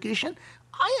for education,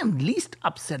 I am least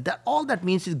upset. That all that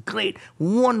means is great.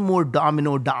 One more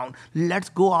domino down. Let's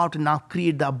go out and now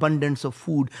create the abundance of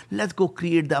food. Let's go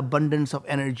create the abundance of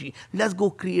energy. Let's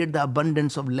go create the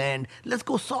abundance of land. Let's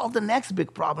go solve the next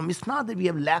big problem. It's not that we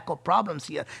have lack of problems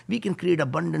here. We can create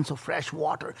abundance of fresh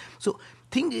water. So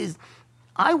thing is,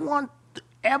 I want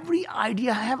every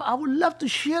idea I have, I would love to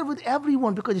share with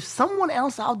everyone, because if someone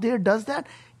else out there does that,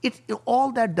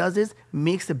 all that does is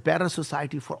makes a better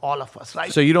society for all of us,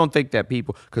 right? So you don't think that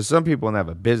people, because some people when they have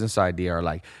a business idea are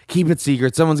like, keep it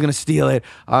secret, someone's going to steal it.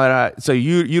 So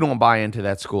you don't buy into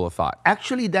that school of thought.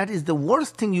 Actually, that is the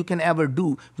worst thing you can ever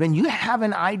do. When you have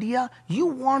an idea, you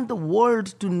want the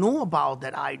world to know about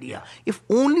that idea. If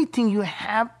only thing you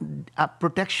have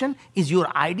protection is your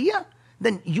idea,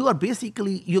 then you're going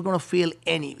to fail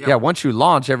anyway. Yeah, once you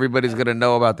launch, everybody's going to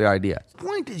know about the idea. The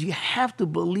point is, you have to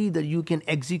believe that you can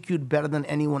execute better than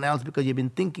anyone else because you've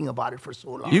been thinking about it for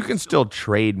so long. You can still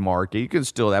trademark it, you can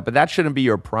still that, but that shouldn't be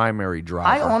your primary driver.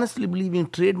 I honestly believe in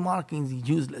trademarking is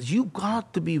useless. You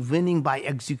got to be winning by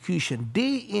execution,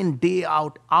 day in, day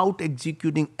out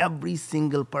executing every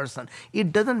single person.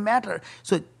 It doesn't matter.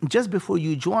 So just before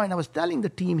you join, I was telling the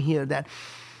team here that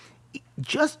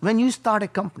just when you start a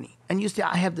company and you say,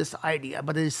 I have this idea,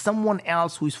 but there is someone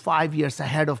else who is 5 years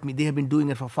ahead of me, they have been doing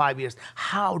it for 5 years,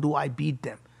 how do I beat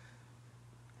them?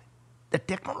 The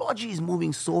technology is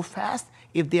moving so fast.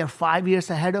 If they are 5 years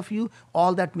ahead of you,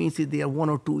 all that means is they are 1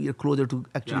 or 2 years closer to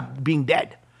actually being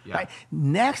dead. Yeah. Right?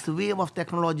 Next wave of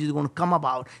technology is going to come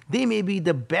about. They may be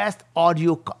the best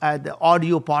audio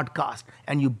podcast,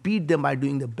 and you beat them by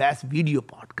doing the best video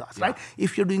podcast, right?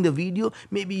 If you're doing the video,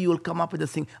 maybe you'll come up with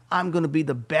this thing, I'm going to be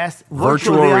the best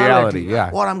virtual reality,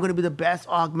 or I'm going to be the best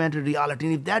augmented reality.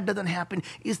 And if that doesn't happen,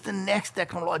 it's the next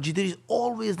technology. There is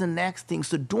always the next thing.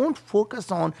 So don't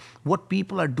focus on what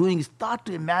people are doing. Start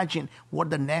to imagine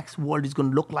what the next world is going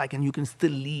to look like, and you can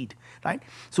still lead, right?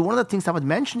 So one of the things I was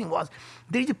mentioning was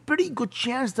there is a pretty good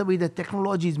chance the way the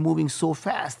technology is moving so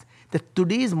fast that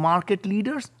today's market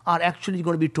leaders are actually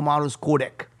going to be tomorrow's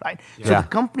Kodak, right? Yeah. So the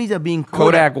companies are being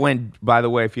Kodak went, by the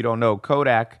way, if you don't know,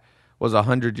 Kodak was a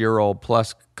 100-year-old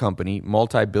plus company,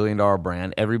 multi-billion-dollar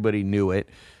brand. Everybody knew it.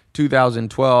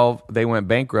 2012, they went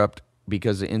bankrupt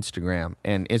because of Instagram.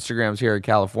 And Instagram's here in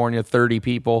California, 30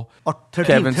 people. Oh,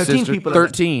 13 people.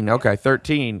 13, okay,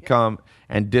 13 come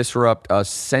and disrupt a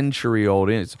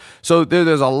century-old. So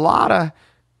there's a lot of...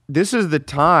 This is the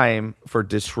time for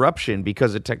disruption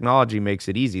because the technology makes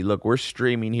it easy. Look, we're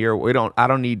streaming here. I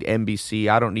don't need NBC.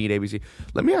 I don't need ABC.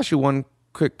 Let me ask you one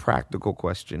quick practical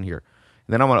question here.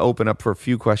 And then I'm going to open up for a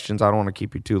few questions. I don't want to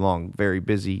keep you too long. Very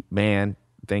busy man.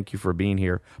 Thank you for being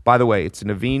here. By the way, it's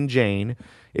Naveen Jain.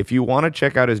 If you want to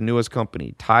check out his newest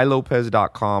company,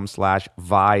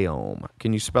 tailopez.com/Viome.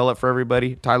 Can you spell it for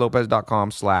everybody?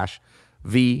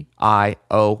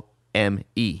 tailopez.com/VIOME.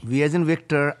 V as in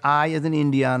Victor, I as in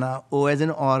Indiana, O as in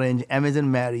Orange, M as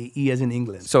in Mary, E as in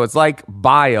England. So it's like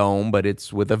biome, but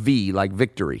it's with a V, like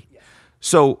victory. Yeah.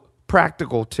 So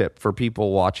practical tip for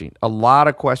people watching. A lot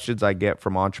of questions I get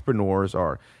from entrepreneurs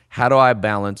are, how do I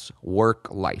balance work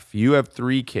life? You have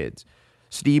 3 kids.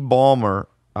 Steve Ballmer,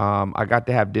 I got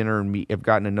to have dinner and I've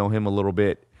gotten to know him a little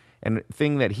bit. And the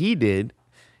thing that he did,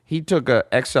 he took an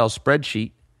Excel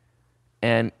spreadsheet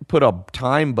and put a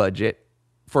time budget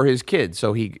for his kids.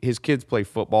 So his kids play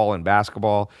football and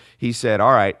basketball. He said,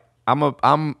 all right,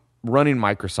 I'm running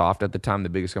Microsoft at the time, the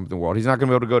biggest company in the world. He's not going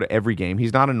to be able to go to every game.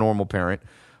 He's not a normal parent.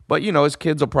 But, his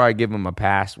kids will probably give him a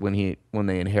pass when they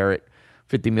inherit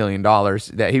 $50 million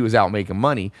that he was out making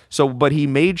money. So, but he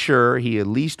made sure he at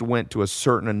least went to a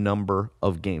certain number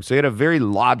of games. So he had a very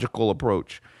logical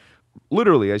approach,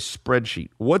 literally a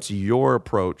spreadsheet. What's your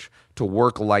approach to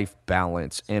work-life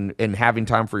balance and having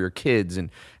time for your kids and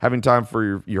having time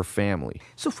for your family?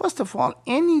 So first of all,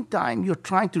 anytime you're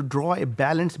trying to draw a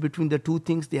balance between the two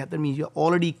things, that means you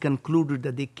already concluded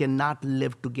that they cannot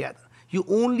live together. You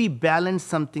only balance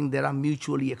something that are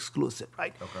mutually exclusive,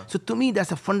 right? Okay. So to me,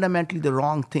 that's fundamentally the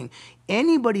wrong thing.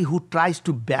 Anybody who tries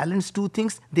to balance two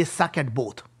things, they suck at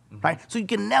both. Right? So you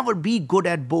can never be good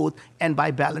at both and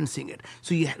by balancing it.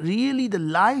 So the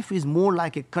life is more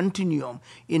like a continuum.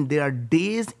 There are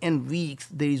days and weeks.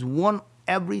 There is one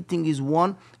Everything is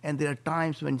one, and there are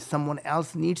times when someone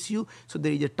else needs you. So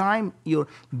there is a time your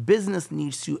business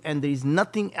needs you, and there is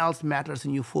nothing else matters,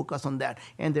 and you focus on that.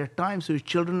 And there are times when your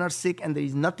children are sick, and there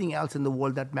is nothing else in the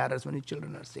world that matters when your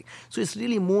children are sick. So it's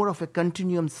really more of a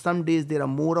continuum. Some days there are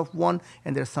more of one,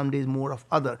 and there are some days more of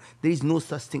other. There is no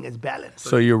such thing as balance.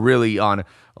 So you're really on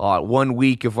 1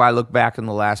 week. If I look back in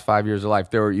the last 5 years of life,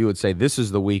 you would say this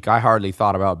is the week I hardly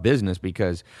thought about business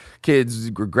because kids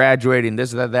graduating,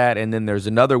 this, that, and then there's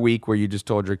another week where you just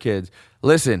told your kids,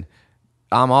 listen,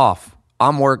 I'm off.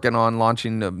 I'm working on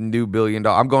launching a new $1 billion.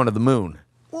 I'm going to the moon.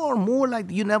 Or more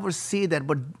like, you never say that,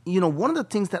 but one of the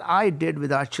things that I did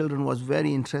with our children was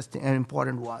very interesting and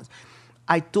important was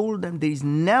I told them there is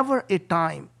never a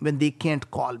time when they can't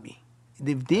call me.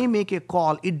 If they make a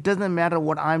call, it doesn't matter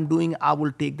what I'm doing, I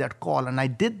will take that call. And I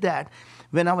did that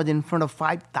when I was in front of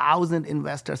 5,000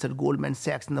 investors at Goldman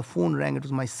Sachs, and the phone rang. It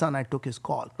was my son. I took his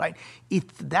call, right?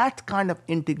 It's that kind of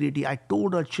integrity. I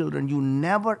told our children, you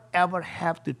never, ever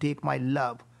have to take my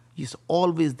love. It's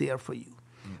always there for you.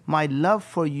 My love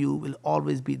for you will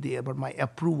always be there, but my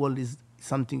approval is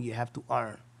something you have to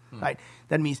earn, right?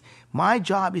 That means my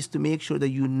job is to make sure that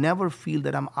you never feel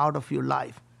that I'm out of your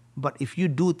life. But if you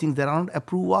do things that I don't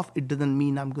approve of, it doesn't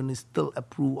mean I'm going to still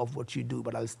approve of what you do,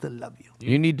 but I'll still love you.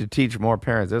 You need to teach more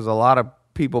parents. There's a lot of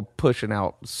people pushing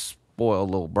out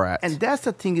spoiled little brats. And that's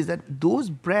the thing, is that those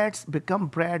brats become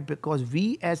brat because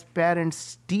we as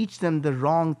parents teach them the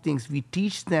wrong things. We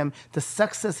teach them the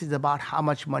success is about how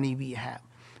much money we have.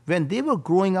 When they were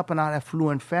growing up in our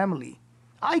affluent family,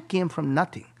 I came from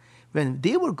nothing. When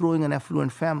they were growing in an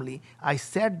affluent family, I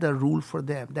set the rule for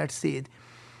them that said,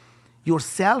 your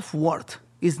self-worth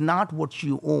is not what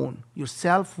you own. Your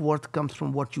self-worth comes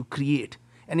from what you create.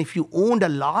 And if you owned a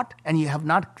lot and you have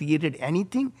not created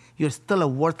anything, you're still a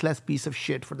worthless piece of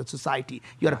shit for the society.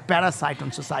 You're a parasite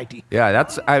on society. Yeah,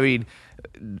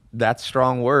 that's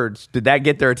strong words. Did that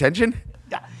get their attention?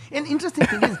 Yeah. And interesting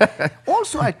thing is,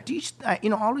 also I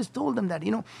always told them that,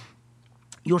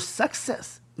 your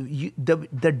success,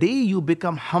 the day you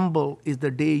become humble is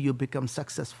the day you become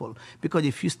successful. Because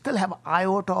if you still have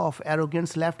iota of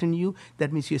arrogance left in you,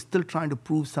 that means you're still trying to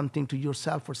prove something to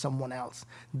yourself or someone else.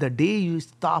 The day you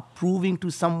stop proving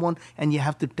to someone and you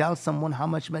have to tell someone how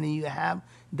much money you have,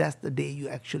 that's the day you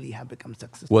actually have become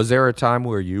successful. Was there a time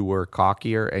where you were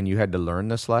cockier and you had to learn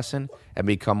this lesson and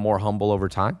become more humble over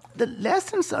time? The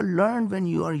lessons are learned when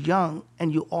you are young,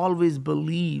 and you always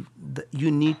believe that you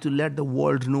need to let the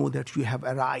world know that you have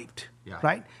arrived,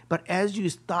 right? But as you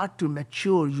start to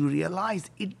mature, you realize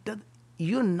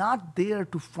you're not there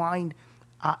to find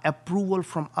approval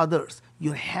from others.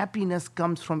 Your happiness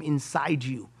comes from inside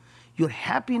you. Your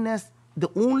happiness, the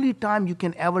only time you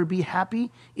can ever be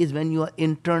happy is when you are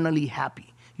internally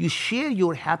happy. You share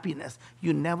your happiness.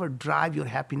 You never drive your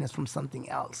happiness from something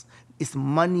else. It's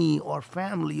money or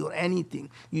family or anything.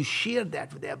 You share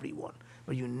that with everyone,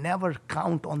 but you never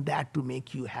count on that to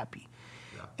make you happy.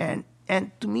 Yeah.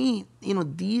 And to me,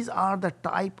 these are the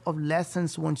type of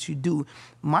lessons once you do.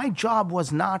 My job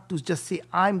was not to just say,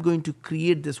 I'm going to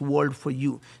create this world for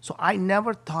you. So I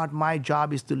never thought my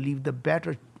job is to leave the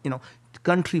better,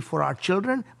 country for our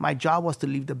children. My job was to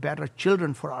leave the better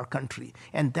children for our country.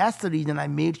 And that's the reason I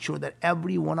made sure that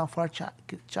every one of our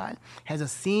child has the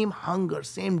same hunger,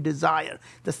 same desire,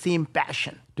 the same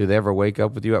passion. Do they ever wake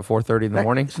up with you at 4:30 in the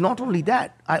morning? It's not only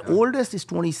that. Our oldest is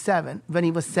 27. When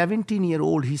he was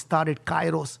 17-year-old, he started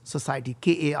Kairos Society,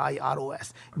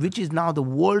 Kairos, which is now the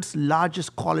world's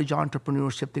largest college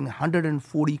entrepreneurship thing in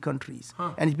 140 countries.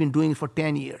 And he's been doing it for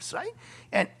 10 years, right?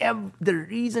 And the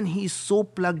reason he's so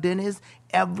plugged in is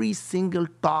every single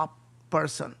top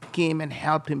person came and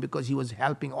helped him because he was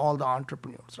helping all the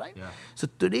entrepreneurs, right? Yeah. So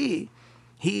today,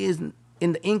 he is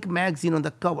in the Inc. magazine on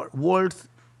the cover,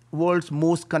 world's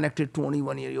most connected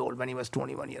 21-year-old when he was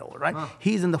 21-year-old, right? Huh.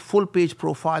 He's in the full-page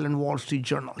profile in Wall Street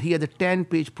Journal. He had a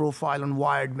 10-page profile on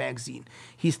Wired magazine.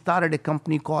 He started a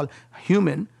company called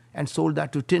Human and sold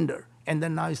that to Tinder. And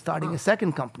then now he's starting a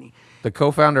second company. The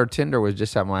co-founder of Tinder was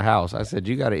just at my house. I said,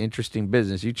 you got an interesting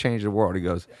business. You changed the world. He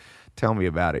goes, tell me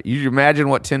about it. You imagine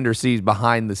what Tinder sees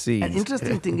behind the scenes. An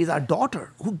interesting thing is our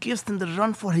daughter, who gives him the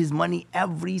run for his money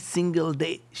every single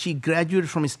day. She graduated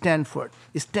from Stanford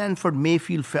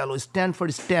Mayfield Fellow,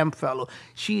 Stanford STEM Fellow.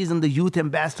 She is in the Youth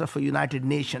Ambassador for United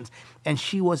Nations. And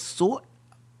she was so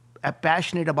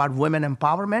passionate about women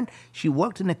empowerment. She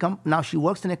worked in now she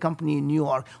works in a company in New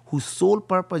York whose sole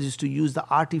purpose is to use the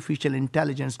artificial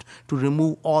intelligence to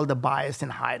remove all the bias in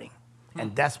hiring.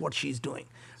 And that's what she's doing.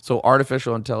 So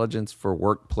artificial intelligence for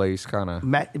workplace kind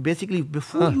of. Basically,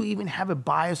 before you even have a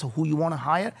bias of who you want to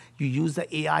hire, you use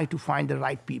the AI to find the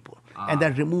right people. And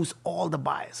that removes all the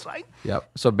bias, right?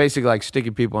 Yep. So basically like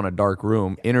sticking people in a dark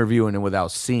room, interviewing them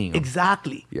without seeing them.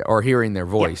 Exactly. Yeah, or hearing their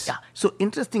voice. Yeah. So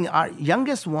interesting, our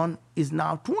youngest one is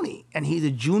now 20, and he's a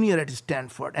junior at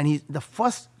Stanford. And he's the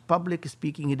first public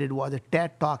speaking he did was a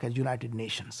TED Talk at United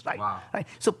Nations, right? Wow. Right.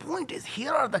 So point is,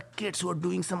 here are the kids who are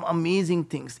doing some amazing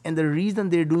things. And the reason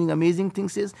they're doing amazing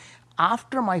things is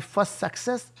after my first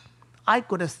success, I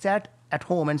could have sat at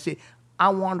home and say, I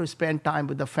want to spend time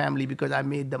with the family because I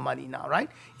made the money now, right?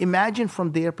 Imagine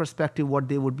from their perspective what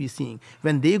they would be seeing.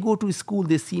 When they go to school,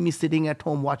 they see me sitting at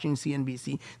home watching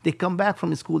CNBC. They come back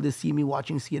from school, they see me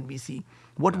watching CNBC.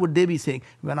 What would they be saying?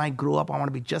 When I grow up, I want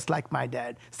to be just like my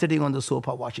dad, sitting on the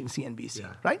sofa watching CNBC,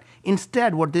 right?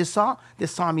 Instead, what they saw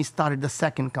me started the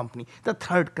second company, the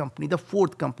third company, the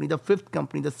fourth company, the fifth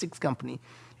company, the sixth company.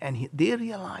 And they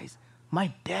realized,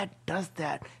 my dad does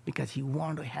that because he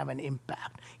wants to have an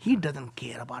impact. He doesn't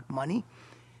care about money.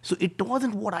 So it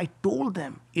wasn't what I told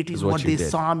them. It is what they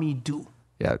saw me do.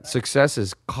 Yeah, success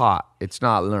is caught. It's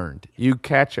not learned. You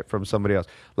catch it from somebody else.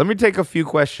 Let me take a few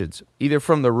questions, either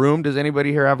from the room. Does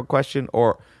anybody here have a question?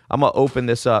 Or I'm going to open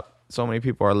this up. So many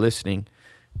people are listening.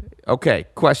 Okay,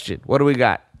 question. What do we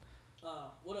got?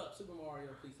 What up, Super Mario?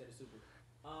 Please say the super.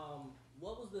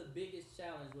 What was the biggest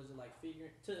challenge? Was it like figuring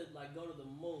to like go to the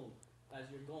moon as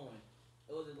you're going?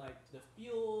 Was it like the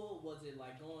fuel? Was it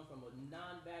like going from a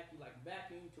non-vacuum, like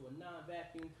vacuum to a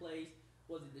non-vacuum place?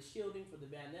 Was it the shielding for the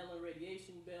Van Allen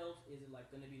radiation belts? Is it like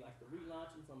going to be like the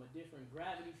relaunching from a different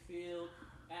gravity field,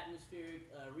 atmospheric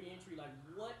reentry? Like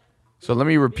what? So let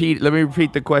me repeat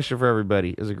the question for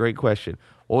everybody. It's a great question.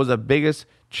 What was the biggest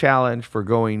challenge for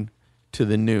going to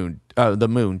the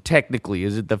moon? Technically,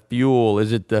 is it the fuel?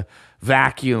 Is it the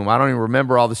vacuum? I don't even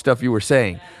remember all the stuff you were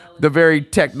saying. The very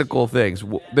technical things,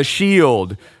 the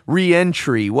shield,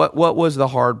 re-entry. What was the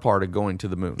hard part of going to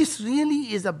the moon? This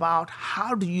really is about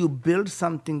how do you build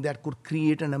something that could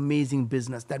create an amazing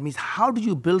business. That means how do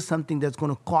you build something that's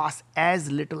going to cost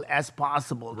as little as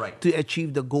possible to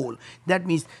achieve the goal. That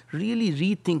means really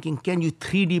rethinking, can you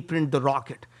 3D print the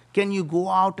rocket? Can you go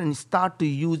out and start to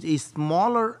use a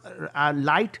smaller,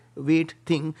 lightweight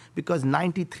thing, because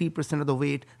 93% of the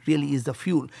weight really is the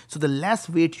fuel. So the less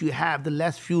weight you have, the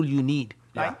less fuel you need.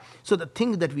 Right? So the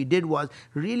thing that we did was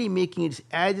really making it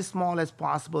as small as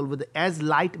possible with as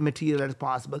light material as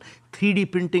possible,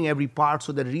 3D printing every part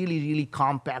so they're really, really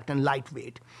compact and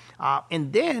lightweight.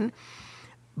 And then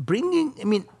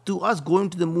to us going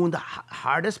to the moon, the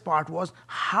hardest part was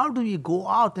how do you go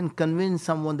out and convince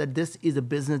someone that this is a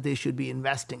business they should be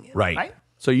investing in, right?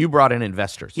 So you brought in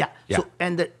investors. Yeah. So,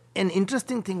 an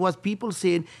interesting thing was people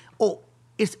said, oh,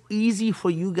 it's easy for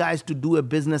you guys to do a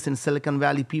business in Silicon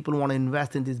Valley. People want to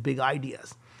invest in these big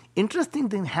ideas. Interesting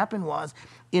thing happened was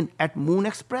at Moon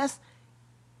Express,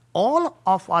 all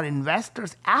of our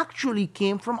investors actually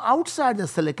came from outside the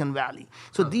Silicon Valley.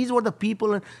 So these were the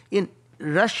people in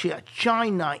Russia,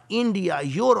 China, India,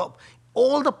 Europe,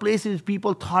 all the places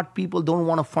people thought people don't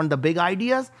want to fund the big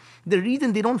ideas. The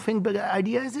reason they don't think big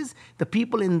ideas is the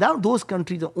people in those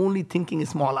countries are only thinking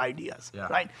small ideas,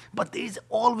 right? But there is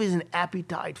always an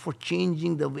appetite for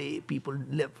changing the way people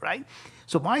live, right?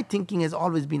 So my thinking has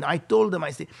always been, I told them,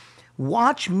 I say,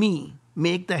 watch me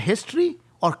make the history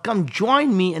or come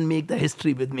join me and make the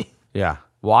history with me. Yeah,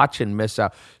 watch and miss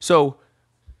out. So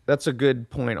that's a good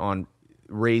point on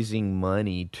raising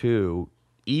money too.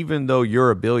 Even though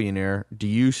you're a billionaire, do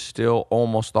you still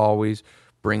almost always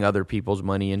bring other people's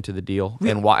money into the deal?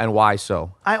 And why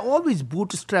so? I always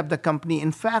bootstrap the company.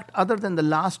 In fact, other than the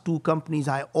last two companies,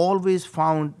 I always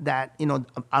found that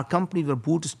our companies were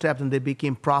bootstrapped and they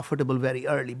became profitable very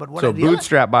early. But what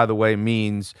bootstrap, by the way,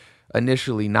 means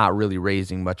initially not really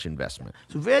raising much investment.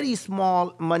 So very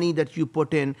small money that you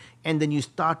put in, and then you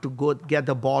start to go get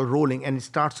the ball rolling, and it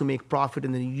starts to make profit,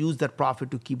 and then you use that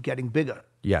profit to keep getting bigger.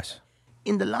 Yes.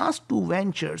 In the last two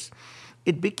ventures,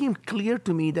 it became clear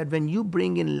to me that when you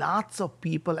bring in lots of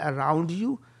people around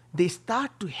you, they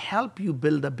start to help you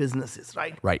build the businesses,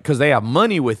 right? Right, because they have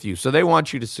money with you, so they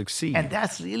want you to succeed. And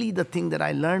that's really the thing that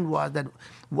I learned was that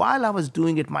while I was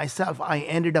doing it myself, I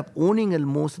ended up owning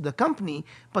most of the company,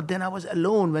 but then I was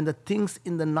alone. When the things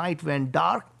in the night went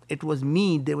dark, it was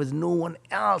me. There was no one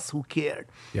else who cared.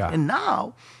 Yeah. And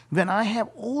now, when I have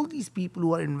all these people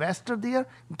who are investors there,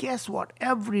 guess what?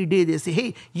 Every day they say,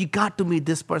 hey, you got to meet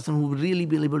this person who will really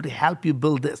be able to help you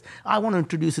build this. I want to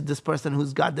introduce you to this person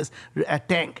who's got this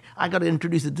tank. I got to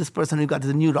introduce you to this person who got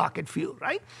this new rocket fuel,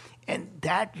 right? And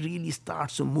that really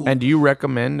starts to move. And do you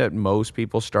recommend that most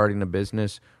people starting a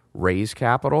business raise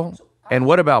capital? And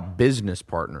what about business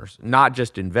partners, not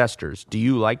just investors? Do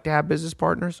you like to have business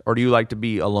partners or do you like to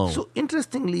be alone? So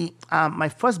interestingly, my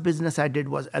first business I did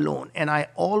was alone, and I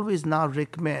always now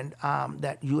recommend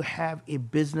that you have a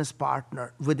business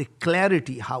partner with a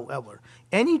clarity. However,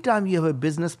 anytime you have a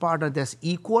business partner that's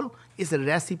equal, is a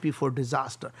recipe for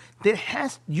disaster.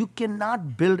 You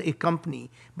cannot build a company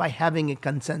by having a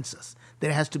consensus.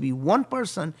 There has to be one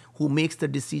person who makes the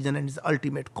decision and is the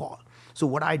ultimate call. So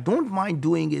what I don't mind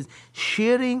doing is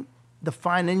sharing the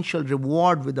financial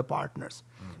reward with the partners.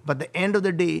 But at the end of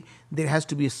the day, there has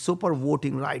to be a super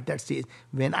voting right that says,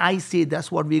 when I say that's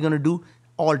what we're going to do,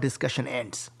 all discussion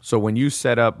ends. So when you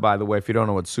set up, by the way, if you don't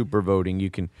know what super voting, you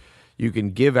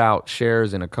can give out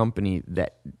shares in a company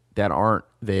that aren't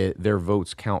their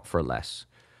votes count for less.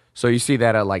 So you see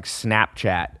that at like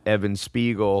Snapchat, Evan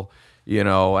Spiegel,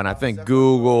 and I think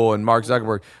Google and Mark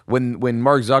Zuckerberg. When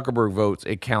Mark Zuckerberg votes,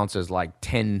 it counts as like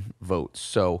 10 votes.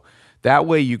 So that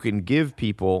way you can give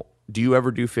people. Do you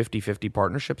ever do 50-50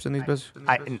 partnerships in these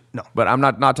businesses? No. But I'm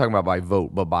not talking about by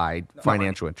vote, but by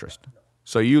financial interest.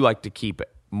 So you like to keep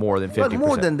it more than 50%. But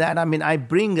more than that, I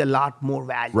bring a lot more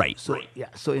value. Right. So yeah.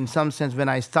 So in some sense, when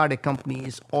I start a company,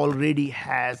 it already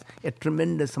has a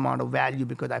tremendous amount of value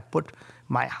because I put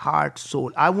my heart, soul.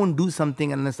 I won't do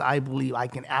something unless I believe I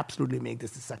can absolutely make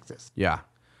this a success. Yeah.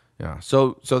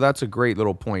 So that's a great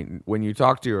little point. When you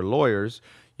talk to your lawyers,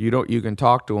 you can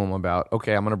talk to them about,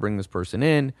 okay, I'm going to bring this person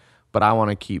in, but I want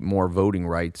to keep more voting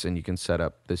rights, and you can set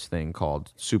up this thing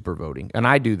called super voting. And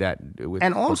I do that with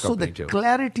and also the too.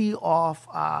 clarity of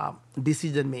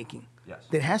decision making. Yes.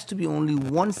 There has to be only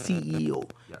one CEO.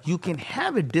 Yes. You can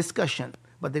have a discussion,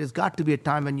 but there has got to be a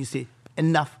time when you say,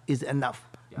 enough is enough.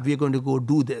 Yeah. We're going to go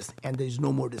do this, and there's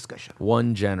no more discussion.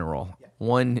 One general,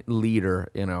 one leader,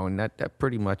 and that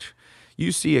pretty much,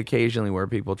 you see occasionally where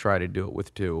people try to do it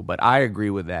with two, but I agree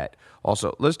with that.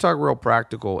 Also, let's talk real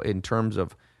practical in terms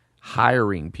of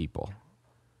hiring people.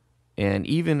 And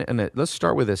let's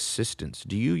start with assistants.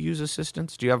 Do you use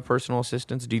assistants? Do you have personal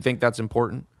assistants? Do you think that's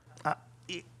important? A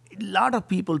lot of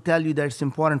people tell you that it's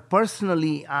important.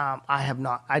 Personally, I have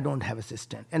not. I don't have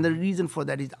assistant, and the reason for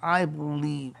that is I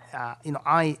believe,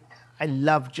 I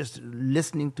love just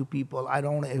listening to people. I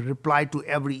don't want to reply to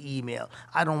every email.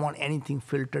 I don't want anything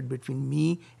filtered between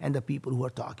me and the people who are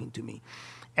talking to me,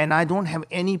 and I don't have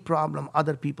any problem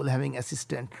other people having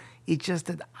assistant. It's just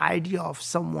that the idea of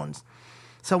someone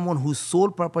whose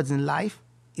sole purpose in life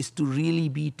is to really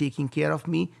be taking care of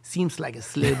me seems like a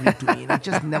slavery to me, and I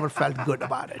just never felt good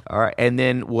about it. All right, and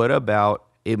then what about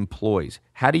employees?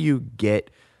 How do you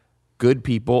get good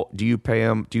people? Do you pay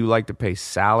them? Do you like to pay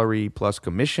salary plus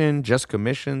commission, just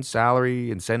commission,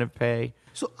 salary, incentive pay?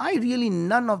 So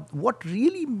none of what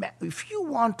really, if you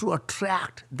want to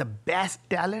attract the best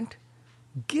talent,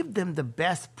 give them the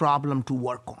best problem to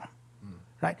work on.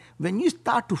 Right? When you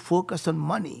start to focus on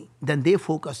money, then they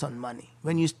focus on money.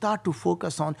 When you start to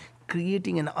focus on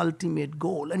creating an ultimate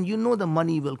goal, and the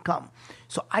money will come.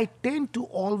 So I tend to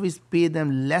always pay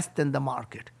them less than the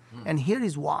market. And here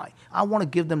is why. I want to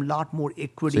give them a lot more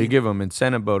equity. So you give them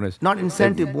incentive bonus. Not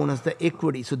incentive bonus, the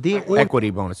equity. So they own, equity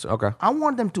bonus, okay. I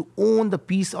want them to own the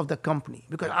piece of the company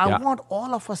because I want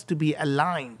all of us to be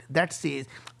aligned. That says,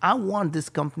 I want this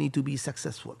company to be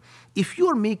successful. If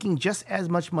you're making just as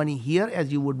much money here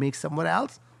as you would make somewhere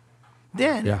else,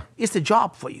 then it's a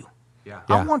job for you.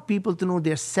 I want people to know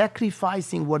they're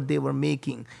sacrificing what they were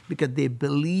making because they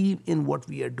believe in what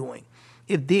we are doing.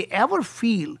 If they ever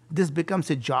feel this becomes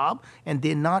a job and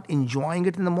they're not enjoying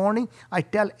it in the morning, I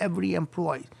tell every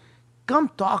employee, come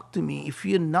talk to me. If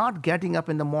you're not getting up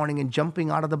in the morning and jumping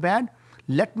out of the bed,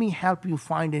 let me help you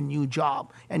find a new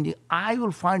job. And I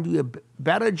will find you a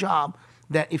better job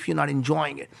than if you're not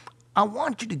enjoying it. I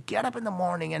want you to get up in the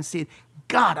morning and say,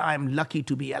 God, I'm lucky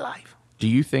to be alive. Do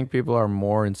you think people are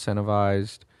more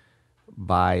incentivized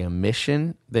by a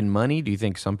mission than money? Do you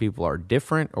think some people are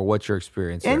different, or what's your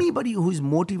experience there? Anybody who is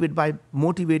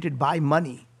motivated by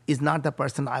money is not the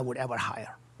person I would ever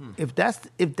hire. If that's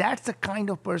the kind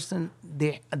of person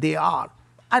they are,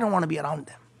 I don't want to be around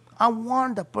them. I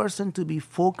want the person to be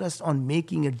focused on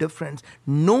making a difference,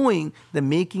 knowing that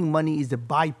making money is a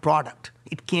byproduct.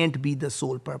 It can't be the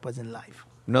sole purpose in life.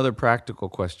 Another practical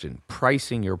question: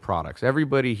 pricing your products.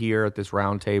 Everybody here at this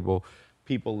round table,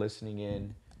 people listening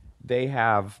in, they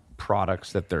have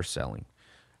products that they're selling.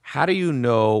 How do you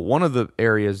know? One of the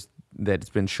areas that's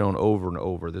been shown over and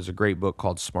over, there's a great book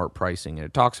called Smart Pricing, and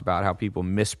it talks about how people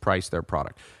misprice their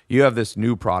product. You have this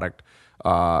new product,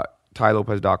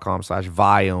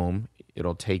 tylopez.com/Viome.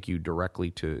 It'll take you directly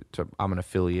to I'm an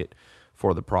affiliate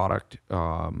for the product.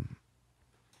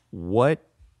 What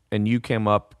and you came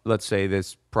up, let's say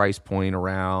this price point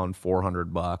around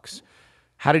 $400.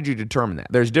 How did you determine that?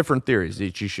 There's different theories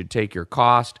that you should take your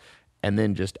cost and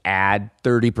then just add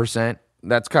 30%.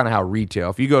 That's kind of how retail.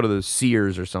 If you go to the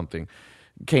Sears or something,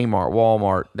 Kmart,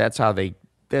 Walmart,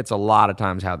 that's a lot of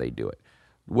times how they do it.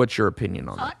 What's your opinion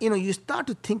on that? You start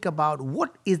to think about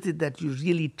what is it that you're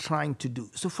really trying to do.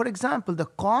 So, for example, the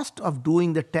cost of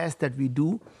doing the test that we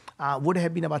do would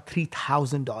have been about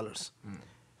 $3,000.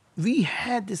 We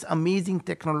had this amazing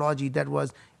technology that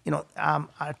was,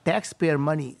 our taxpayer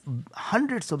money,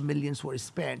 hundreds of millions were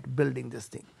spent building this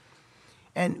thing.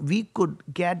 And we could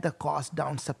get the cost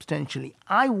down substantially.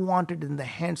 I wanted it in the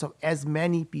hands of as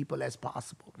many people as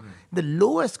possible. The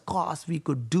lowest cost we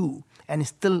could do and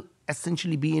still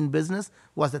essentially be in business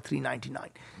was the $399.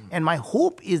 And my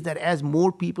hope is that as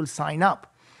more people sign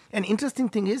up, an interesting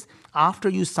thing is after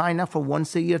you sign up for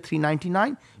once a year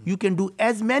 $399, you can do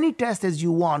as many tests as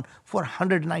you want for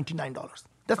 $199.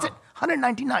 That's it,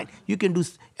 $199. You can do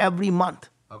every month,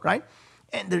 right?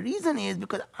 And the reason is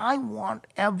because I want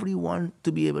everyone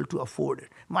to be able to afford it.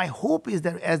 My hope is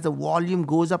that as the volume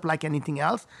goes up like anything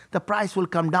else, the price will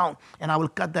come down, and I will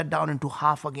cut that down into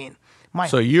half again.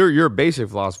 So your basic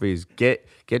philosophy is get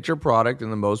your product in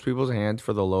the most people's hands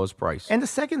for the lowest price. And the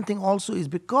second thing also is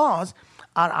because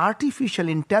our artificial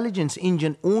intelligence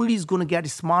engine only is going to get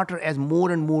smarter as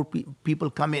more and more people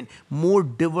come in, more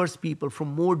diverse people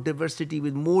from more diversity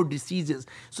with more diseases.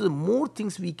 So the more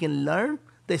things we can learn,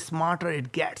 the smarter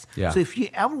it gets. Yeah. So if you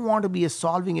ever want to be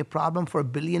solving a problem for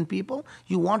 1 billion people,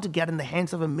 you want to get in the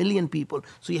hands of 1 million people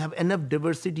so you have enough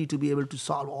diversity to be able to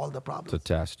solve all the problems. To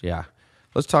test, yeah.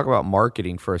 Let's talk about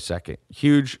marketing for a second.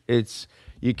 Huge.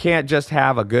 You can't just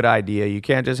have a good idea. You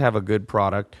can't just have a good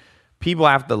product. People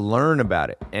have to learn about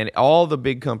it. And all the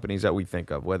big companies that we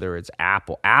think of, whether it's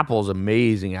Apple's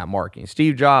amazing at marketing.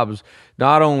 Steve Jobs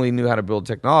not only knew how to build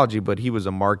technology, but he was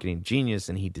a marketing genius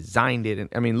and he designed it. And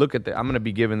I mean, look at I'm going to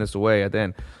be giving this away at the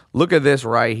end. Look at this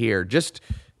right here.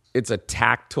 It's a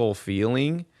tactile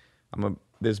feeling.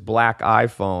 This black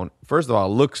iPhone, first of all,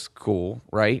 it looks cool,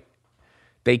 right?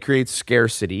 They create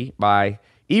scarcity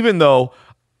even though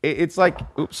it's like,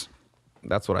 oops.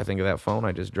 That's what I think of that phone.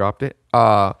 I just dropped it.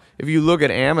 If you look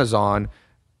at Amazon,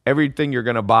 everything you're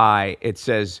going to buy, it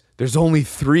says there's only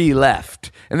 3 left.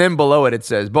 And then below it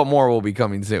says, but more will be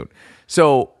coming soon.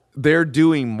 So they're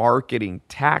doing marketing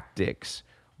tactics.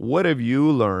 What have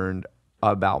you learned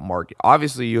about marketing?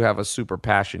 Obviously, you have a super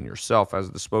passion yourself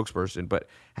as the spokesperson, but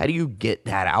how do you get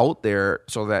that out there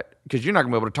because you're not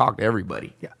going to be able to talk to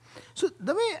everybody. Yeah. So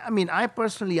the way, I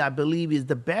personally, I believe is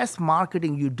the best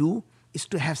marketing you do is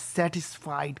to have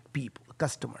satisfied people,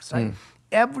 customers, right?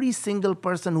 Every single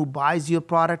person who buys your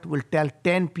product will tell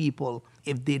 10 people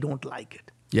if they don't like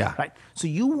it. Yeah. Right? So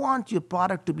you want your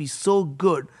product to be so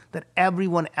good that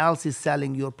everyone else is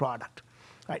selling your product.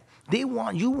 Right?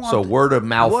 So word of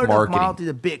mouth marketing. Word of mouth is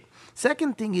a big.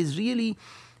 Second thing is really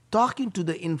talking to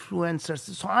the influencers.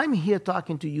 So I'm here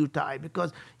talking to you, Ty,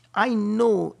 because I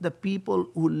know the people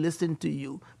who listen to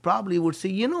you probably would say,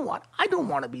 you know what? I don't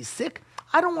want to be sick.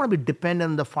 I don't want to be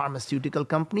dependent on the pharmaceutical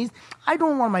companies. I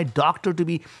don't want my doctor to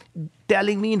be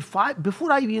telling me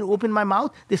before I even open my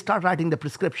mouth, they start writing the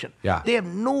prescription. Yeah. They have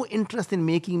no interest in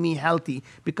making me healthy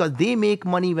because they make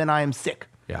money when I am sick.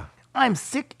 Yeah. I'm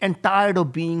sick and tired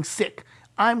of being sick.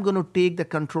 I'm going to take the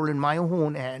control in my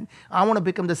own hand. I want to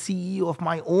become the CEO of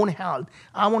my own health.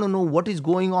 I want to know what is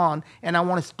going on, and I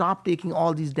want to stop taking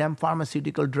all these damn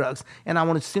pharmaceutical drugs, and I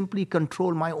want to simply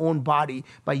control my own body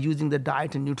by using the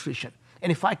diet and nutrition.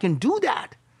 And if I can do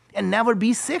that and never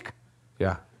be sick,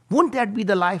 wouldn't that be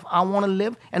the life I want to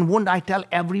live? And wouldn't I tell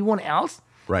everyone else?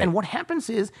 Right. And what happens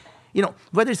is,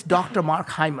 whether it's Dr. Mark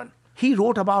Hyman, he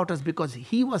wrote about us because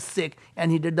he was sick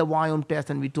and he did the Viome test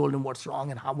and we told him what's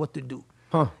wrong and what to do.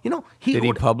 Huh. Did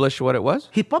he publish what it was?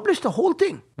 He published the whole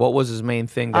thing. What was his main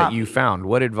thing that you found?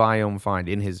 What did Viome find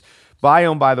in his...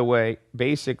 Viome, by the way,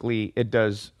 basically it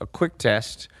does a quick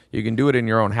test. You can do it in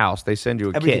your o't house. They send you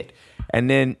a kit. And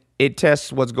then it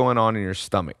tests what's going on in your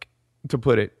stomach, to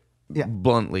put it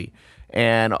bluntly.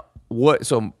 And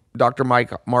so Dr.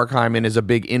 Mark Hyman is a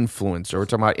big influencer. We're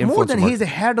talking about influencer. More than he's the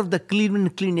head of the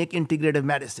Cleveland Clinic Integrative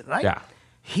Medicine, right? Yeah.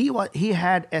 He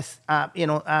had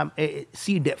a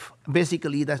C. diff.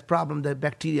 Basically, that problem, the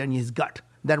bacteria in his gut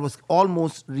that was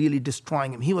almost really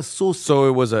destroying him. He was so sick. So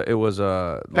it was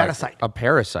a parasite. Like a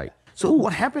parasite. So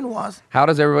what happened was... How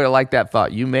does everybody like that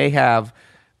thought? You may have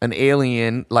an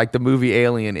alien, like the movie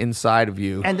Alien, inside of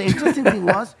you. And the interesting thing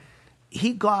was,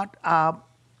 he got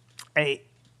a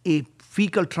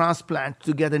fecal transplant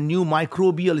to get a new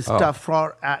microbial stuff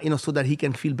for, so that he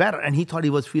can feel better. And he thought he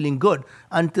was feeling good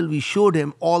until we showed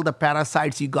him all the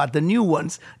parasites. He got the new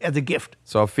ones as a gift.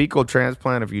 So a fecal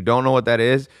transplant, if you don't know what that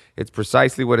is, it's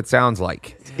precisely what it sounds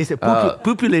like. It's a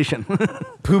population.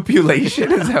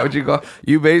 Population, is that what you call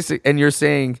it? And you're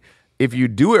saying if you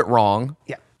do it wrong,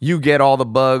 Yeah. you get all the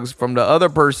bugs from the other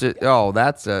person. Oh,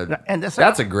 that's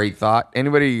a great thought.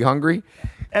 Anybody hungry?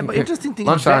 But interesting thing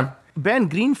Lunchtime. is Ben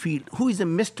Greenfield, who is a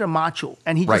Mr. Macho,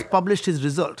 and he Right. just published his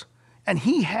result. And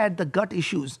he had the gut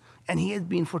issues, and he has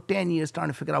been for 10 years trying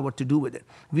to figure out what to do with it.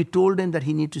 We told him that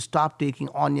he needs to stop taking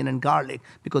onion and garlic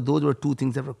because those were two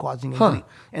things that were causing him.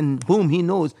 And boom, he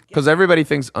knows. Because everybody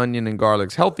thinks onion and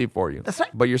garlic's healthy for you. That's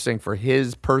right. But you're saying for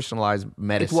his personalized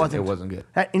medicine, it wasn't good.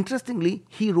 Interestingly,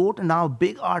 he wrote a now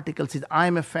big article, says,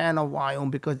 I'm a fan of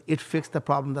Viome because it fixed the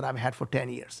problem that I've had for 10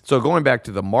 years. So going back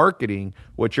to the marketing,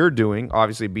 what you're doing,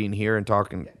 obviously being here and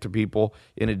talking to people,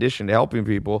 in addition to helping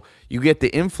people, you get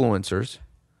the influencers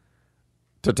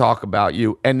to talk about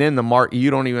you, and then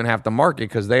you don't even have to market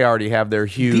because they already have their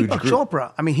huge Deepak group.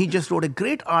 Chopra, he just wrote a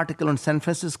great article on San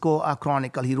Francisco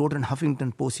Chronicle. He wrote it in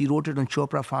Huffington Post. He wrote it on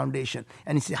Chopra Foundation.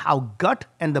 And he said how gut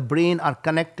and the brain are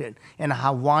connected and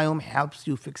how Viome helps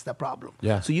you fix the problem.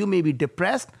 Yeah. So you may be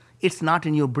depressed. It's not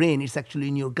in your brain. It's actually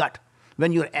in your gut.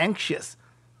 When you're anxious,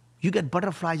 you get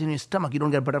butterflies in your stomach. You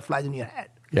don't get butterflies in your head.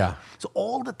 Yeah. So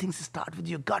all the things start with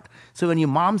your gut. So when your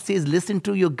mom says, listen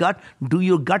to your gut, do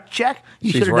your gut check,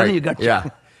 you should have done your gut Yeah.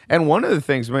 check. And one of the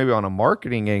things maybe on a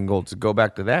marketing angle to go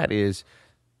back to that is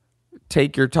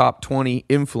take your top 20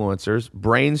 influencers,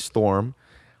 brainstorm,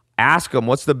 ask them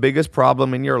what's the biggest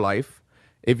problem in your life.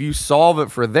 If you solve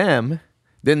it for them,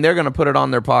 then they're going to put it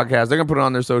on their podcast. They're going to put it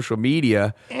on their social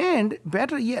media. And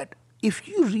better yet, if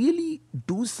you really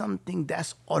do something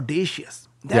that's audacious,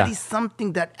 that is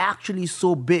something that actually is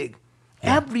so big,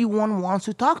 everyone wants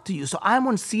to talk to you. So I'm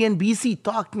on CNBC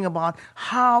talking about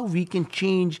how we can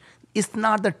change. It's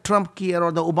not the Trump care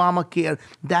or the Obama care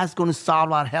that's going to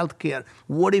solve our health care.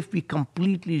 What if we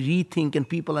completely rethink and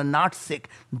people are not sick?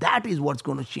 That is what's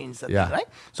going to change something, right?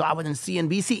 So I was in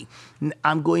CNBC.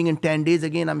 I'm going in 10 days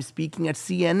again. I'm speaking at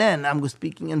CNN. I'm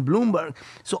speaking in Bloomberg.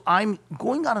 So I'm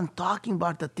going out and talking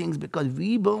about the things because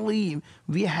we believe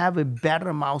we have a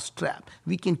better mousetrap.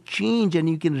 We can change and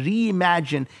you can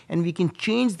reimagine and we can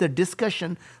change the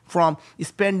discussion from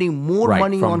spending more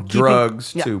money from on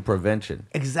drugs to prevention.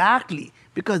 Exactly.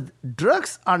 Because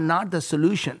drugs are not the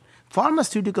solution.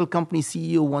 Pharmaceutical company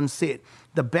CEO once said,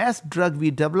 the best drug we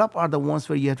develop are the ones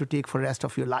where you have to take for the rest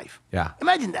of your life. Yeah.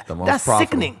 Imagine that. The most That's profitable.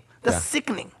 sickening. That's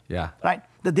sickening. Yeah. Right?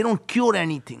 That they don't cure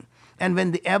anything. And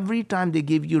when every time they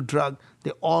give you a drug,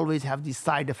 they always have these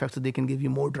side effects so they can give you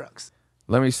more drugs.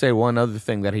 Let me say one other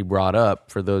thing that he brought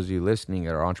up for those of you listening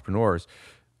that are entrepreneurs.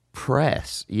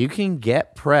 Press. You can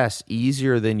get press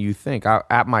easier than you think.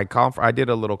 At my conference, I did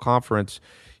a little conference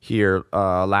here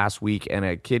last week, and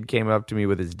a kid came up to me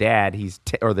with his dad.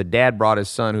 The dad brought his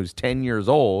son, who's 10 years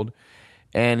old,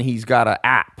 and he's got an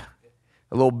app,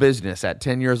 a little business at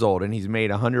 10 years old, and he's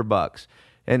made $100.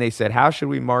 And they said, "How should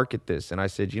we market this?" And I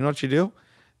said, "You know what you do?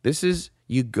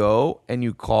 You go and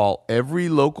you call every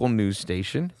local news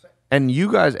station." And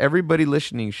you guys, everybody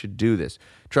listening should do this.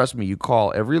 Trust me, you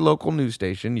call every local news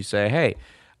station. You say, hey,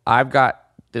 I've got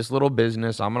this little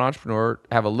business. I'm an entrepreneur.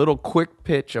 Have a little quick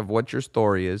pitch of what your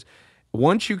story is.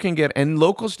 Once you can get, and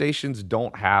local stations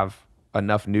don't have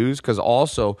enough news because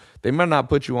also they might not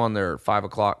put you on their 5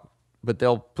 o'clock, but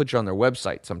they'll put you on their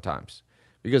website sometimes.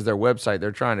 Because their website,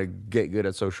 they're trying to get good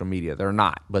at social media. They're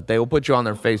not, but they will put you on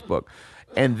their Facebook.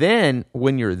 And then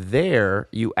when you're there,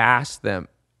 you ask them,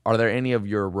 are there any of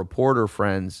your reporter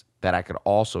friends that I could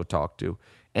also talk to?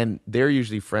 And they're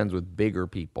usually friends with bigger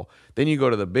people. Then you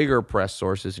go to the bigger press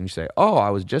sources and you say, oh,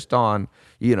 I was just on,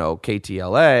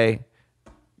 KTLA.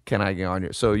 Can I get on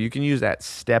your? So you can use that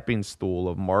stepping stool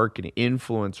of marketing,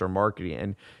 influencer marketing,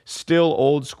 and still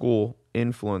old school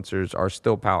influencers are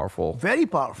still powerful. Very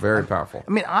powerful. Very powerful.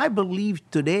 I believe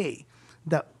today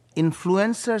that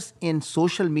influencers in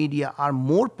social media are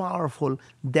more powerful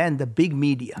than the big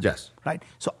media. Yes. Right?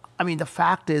 So, the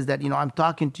fact is that, I'm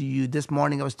talking to you this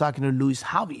morning. I was talking to Louis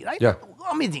Harvey, right? Yeah.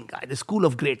 Amazing guy, the School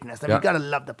of Greatness. You got to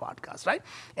love the podcast, right?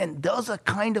 And those are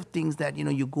kind of things that,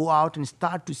 you go out and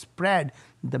start to spread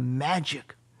the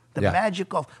magic. The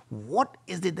magic of what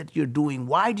is it that you're doing?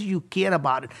 Why do you care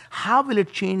about it? How will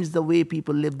it change the way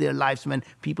people live their lives when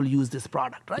people use this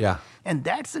product, right? Yeah. And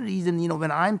that's the reason,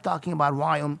 when I'm talking about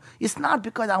Viome, it's not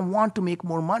because I want to make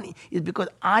more money. It's because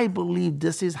I believe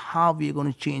this is how we're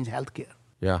going to change healthcare.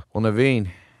 Yeah. Well, Naveen.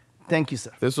 Thank you,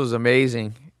 sir. This was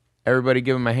amazing. Everybody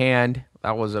give him a hand.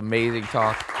 That was amazing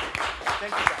talk.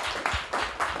 Thank you, sir.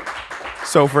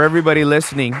 So for everybody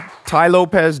listening,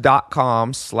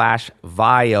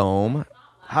 tylopez.com/Viome.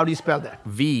 How do you spell that?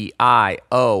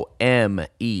 Viome.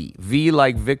 V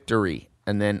like victory,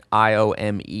 and then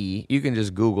IOME. You can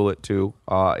just Google it too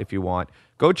if you want.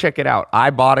 Go check it out.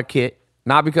 I bought a kit,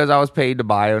 not because I was paid to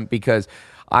buy it, because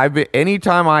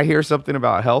anytime I hear something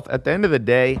about health, at the end of the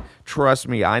day, trust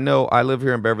me, I know I live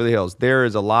here in Beverly Hills. There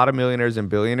is a lot of millionaires and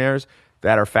billionaires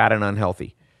that are fat and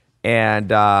unhealthy.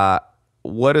 And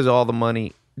what does all the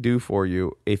money do for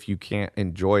you if you can't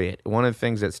enjoy it? One of the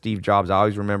things that Steve Jobs, I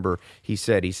always remember, he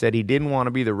said he didn't want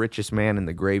to be the richest man in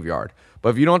the graveyard. But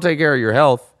if you don't take care of your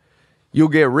health, you'll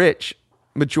get rich,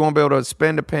 but you won't be able to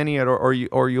spend a penny or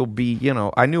you'll be,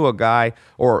 I knew a guy,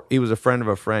 or he was a friend of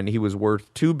a friend. He was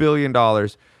worth $2 billion,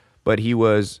 but he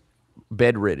was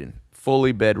bedridden,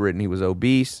 fully bedridden. He was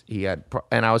obese.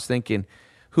 And I was thinking,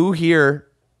 who here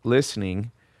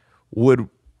listening would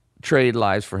trade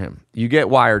lives for him? You get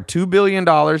wired $2 billion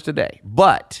today,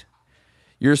 but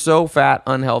you're so fat,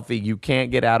 unhealthy, you can't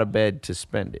get out of bed to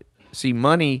spend it. See,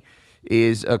 money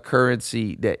is a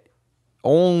currency that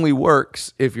only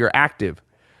works if you're active.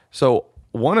 So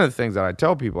one of the things that I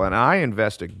tell people, and I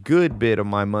invest a good bit of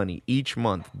my money each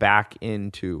month back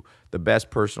into the best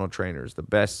personal trainers, the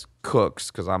best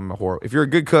cooks, because I'm if you're a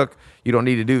good cook, you don't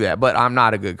need to do that, but I'm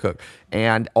not a good cook.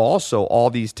 And also all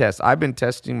these tests. I've been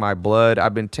testing my blood.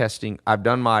 I've done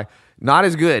my, not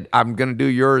as good. I'm going to do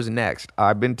yours next.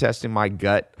 I've been testing my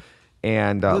gut.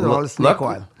 And all snake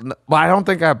oil. Well, I don't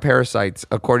think I have parasites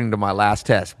according to my last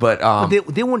test, but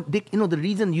they won't. The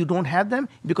reason you don't have them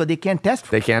because they can't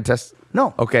test. They can't test.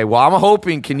 No. Okay. Well, I'm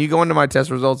hoping. Can you go into my test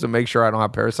results and make sure I don't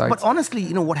have parasites? But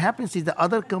honestly, what happens is the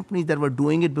other companies that were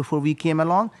doing it before we came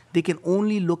along, they can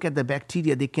only look at the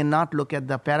bacteria. They cannot look at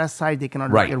the parasite. They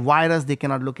cannot look at virus. They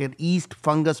cannot look at yeast,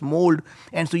 fungus, mold,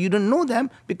 and so you don't know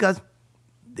them because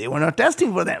they were not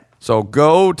testing for them. So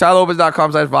go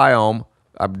tylopez.com/Viome.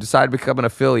 I've decided to become an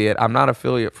affiliate. I'm not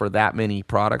affiliate for that many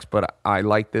products, but I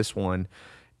like this one.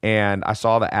 And I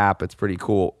saw the app. It's pretty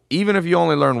cool. Even if you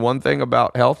only learn one thing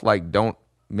about health, like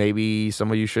maybe some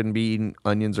of you shouldn't be eating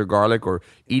onions or garlic or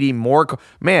eating more.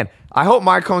 Man, I hope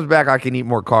mine comes back. I can eat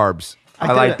more carbs.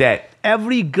 I like that.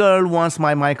 Every girl wants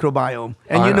my microbiome.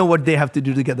 And you know what they have to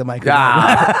do to get the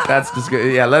microbiome. That's just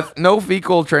good. Yeah, no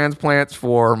fecal transplants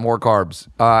for more carbs.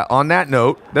 On that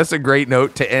note, that's a great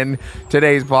note to end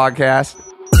today's podcast.